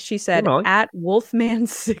 Molly. She said, Molly. at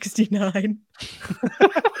Wolfman69.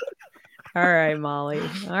 All right, Molly.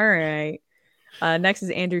 All right. Next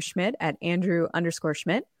is Andrew Schmidt at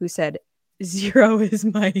Andrew_Schmidt, who said, 0 is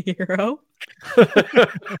my hero.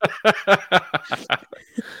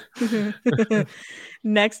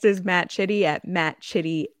 Next is Matt Chitty at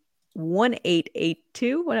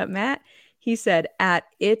MattChitty1882. What up, Matt? He said at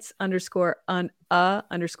its_trapper.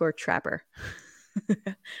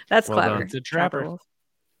 That's well clever. It's a trapper.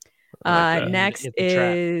 Next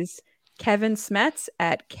is Kevin Smets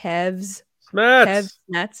at Kev's Smets.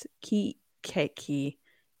 Smets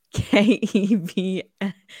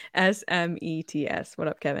KEVSMETS. What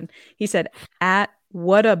up, Kevin? He said at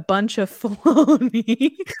what a bunch of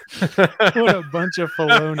Filoni. What a bunch of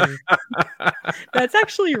Filoni. That's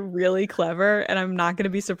actually really clever, and I'm not going to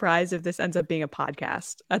be surprised if this ends up being a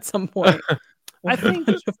podcast at some point. I think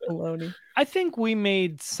Filoni. I think we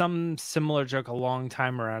made some similar joke a long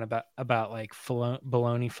time around about like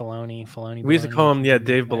Filoni. We used to call him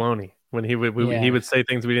Dave Baloney when he would say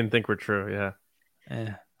things we didn't think were true.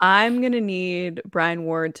 Yeah. I'm going to need Brian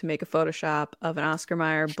Ward to make a Photoshop of an Oscar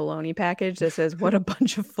Mayer bologna package that says, what a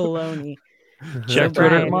bunch of Filoni. Check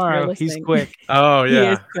Twitter tomorrow. He's quick. Oh, yeah. He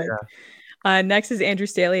is quick. Next is Andrew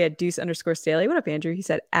Staley at Deuce_Staley. What up, Andrew? He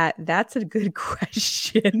said, that's a good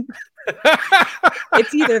question.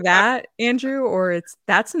 It's either that, Andrew, or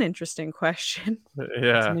that's an interesting question.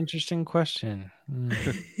 Yeah. That's an interesting question.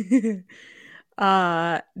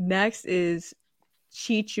 Next is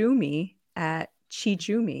Chichumi at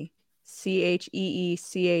Chichumi,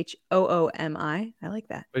 CheeChoomi. I like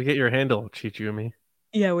that. Way to get your handle, Chichumi.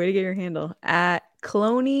 Yeah, way to get your handle. At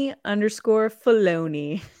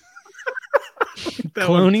Cloney_Filoni.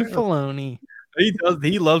 Cloney Filoni.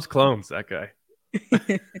 He loves clones, that guy.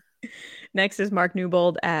 Next is Mark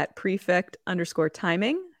Newbold at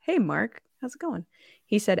Prefect_Timing. Hey, Mark, how's it going?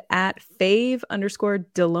 He said at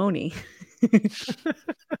Fave_Deloney.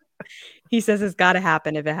 He says it's got to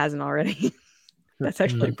happen if it hasn't already. That's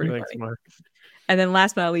actually pretty funny. Mark. And then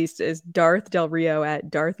last but not least is Darth Del Rio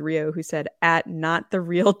at Darth Rio, who said at not the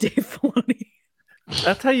real Dave Filoni.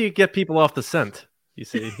 That's how you get people off the scent. You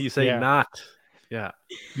say not. Yeah.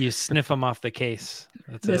 You sniff them off the case.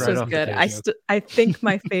 That's this was good. I think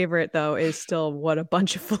my favorite though is still what a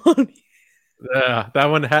bunch of Filoni. Yeah,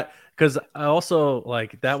 that one had because I also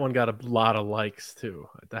like that one got a lot of likes too.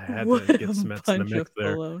 I had to get Smets in the mix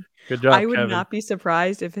there. Good job. I would Kevin. not be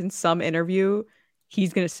surprised if in some interview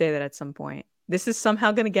he's going to say that at some point. This is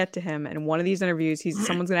somehow going to get to him, and in one of these interviews,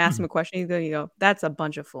 someone's going to ask him a question. He's going to go, "That's a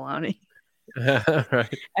bunch of Filoni."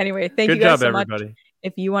 Right. Anyway, thank Good you guys job, so everybody. much.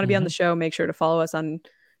 If you want to be on the show, make sure to follow us on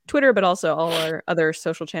Twitter, but also all our other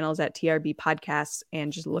social channels at TRB Podcasts,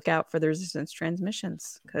 and just look out for the Resistance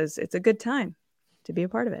transmissions because it's a good time to be a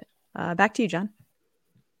part of it. Back to you, John.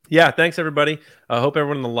 Yeah, thanks everybody. I hope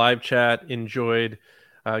everyone in the live chat enjoyed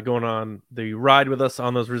going on the ride with us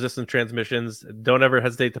on those Resistance transmissions. Don't ever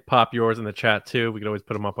hesitate to pop yours in the chat too. We can always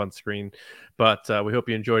put them up on screen, but we hope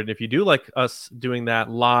you enjoyed it. If you do like us doing that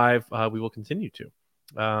live, we will continue to.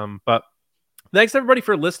 But thanks everybody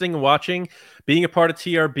for listening and watching, being a part of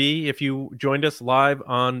TRB. If you joined us live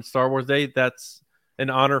on Star Wars Day, that's an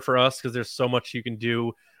honor for us because there's so much you can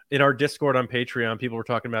do. In our Discord on Patreon, people were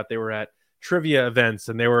talking about they were at trivia events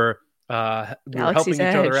and we were helping each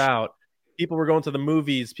other out. People were going to the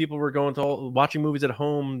movies. People were going to watching movies at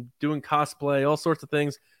home, doing cosplay, all sorts of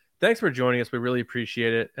things. Thanks for joining us. We really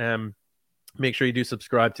appreciate it. Make sure you do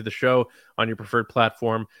subscribe to the show on your preferred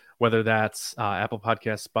platform, whether that's Apple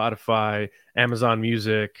Podcasts, Spotify, Amazon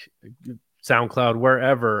Music, SoundCloud,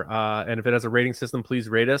 wherever. And if it has a rating system, please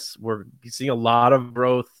rate us. We're seeing a lot of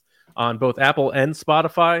growth on both Apple and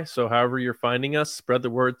Spotify. So however you're finding us, spread the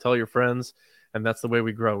word, tell your friends. And that's the way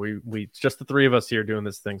we grow. We it's just the three of us here doing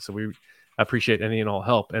this thing. So we appreciate any and all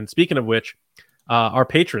help. And speaking of which, our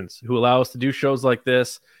patrons who allow us to do shows like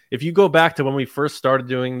this. If you go back to when we first started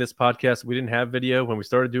doing this podcast, we didn't have video. When we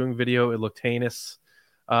started doing video, it looked heinous.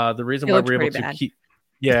 The reason why we're able to keep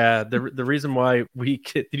Yeah, the reason why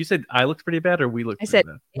did you say I looked pretty bad or we looked I pretty said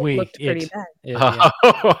bad? it looked pretty bad. Yeah.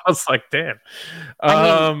 I was like, damn.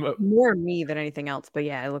 I mean, more me than anything else, but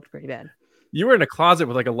yeah, it looked pretty bad. You were in a closet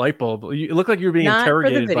with like a light bulb. It looked like you were being Not for the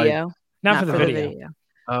interrogated video. Not for the video.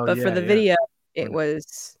 Oh, but yeah, for the yeah. video, it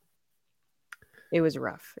was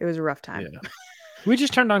rough. It was a rough time. Yeah. We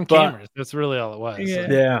just turned on cameras. That's really all it was.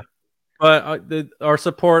 Yeah. But our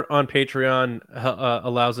support on Patreon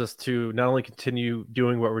allows us to not only continue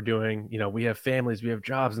doing what we're doing, you know, we have families, we have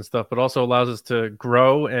jobs and stuff, but also allows us to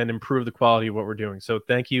grow and improve the quality of what we're doing. So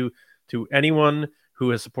thank you to anyone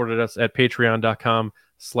who has supported us at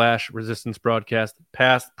patreon.com/resistance broadcast,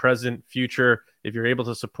 past, present, future. If you're able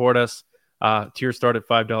to support us, tiers start at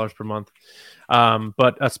 $5 per month.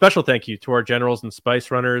 But a special thank you to our generals and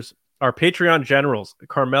spice runners. Our Patreon generals: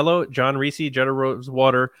 Carmelo, John Reese, Jetta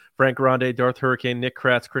Rosewater, Frank Grande, Darth Hurricane, Nick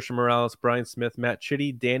Kratz, Christian Morales, Brian Smith, Matt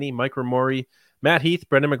Chitty, Danny, Mike Ramori, Matt Heath,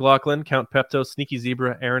 Brendan McLaughlin, Count Pepto, Sneaky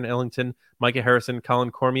Zebra, Aaron Ellington, Micah Harrison, Colin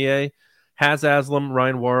Cormier, Haz Aslam,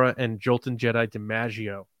 Ryan Wara, and Jolton Jedi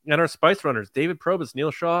DiMaggio. And our Spice Runners: David Probus, Neil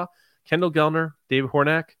Shaw, Kendall Gellner, David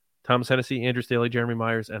Hornack, Thomas Hennessy, Andrew Staley, Jeremy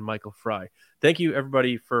Myers, and Michael Fry. Thank you,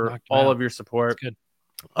 everybody, for all of your support. That's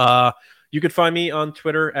good. You could find me on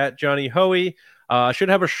Twitter at Johnny Hoey. I should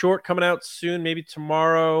have a short coming out soon, maybe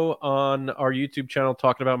tomorrow, on our YouTube channel,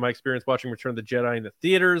 talking about my experience watching Return of the Jedi in the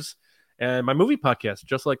theaters, and my movie podcast,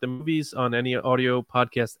 Just Like the Movies, on any audio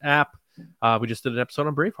podcast app. We just did an episode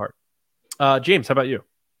on Braveheart. James, how about you?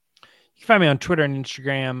 You can find me on Twitter and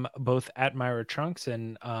Instagram, both at Myra Trunks,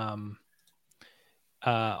 and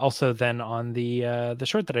also then on the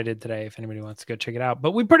short that I did today, if anybody wants to go check it out.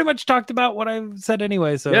 But we pretty much talked about what I've said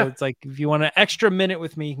anyway, so it's like if you want an extra minute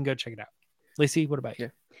with me, you can go check it out. Lacey, what about you?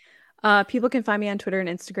 People can find me on Twitter and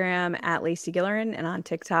Instagram at Lacey Gillerin, and on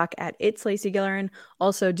TikTok at It's Lacey Gillerin.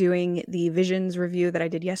 Also doing the Visions review that I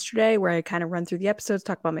did yesterday, where I kind of run through the episodes,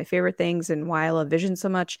 talk about my favorite things and why I love Vision so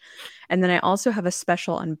much. And then I also have a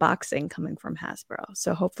special unboxing coming from Hasbro.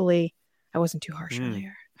 So hopefully I wasn't too harsh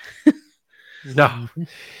earlier. No,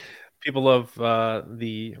 people love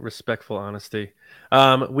the respectful honesty.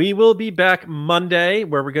 We will be back Monday,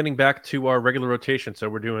 where we're getting back to our regular rotation. So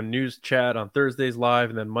we're doing news chat on Thursdays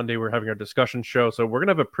live, and then Monday we're having our discussion show. So we're going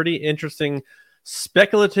to have a pretty interesting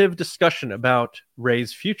speculative discussion about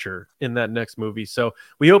Rey's future in that next movie. So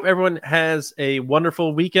we hope everyone has a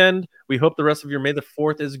wonderful weekend. We hope the rest of your May the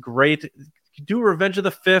 4th is great. Do Revenge of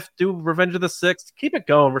the 5th, do Revenge of the 6th. Keep it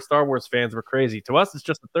going. We're Star Wars fans. We're crazy. To us, it's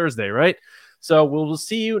just a Thursday, right? So we'll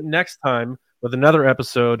see you next time with another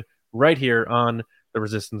episode right here on the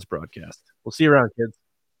Resistance broadcast. We'll see you around, kids.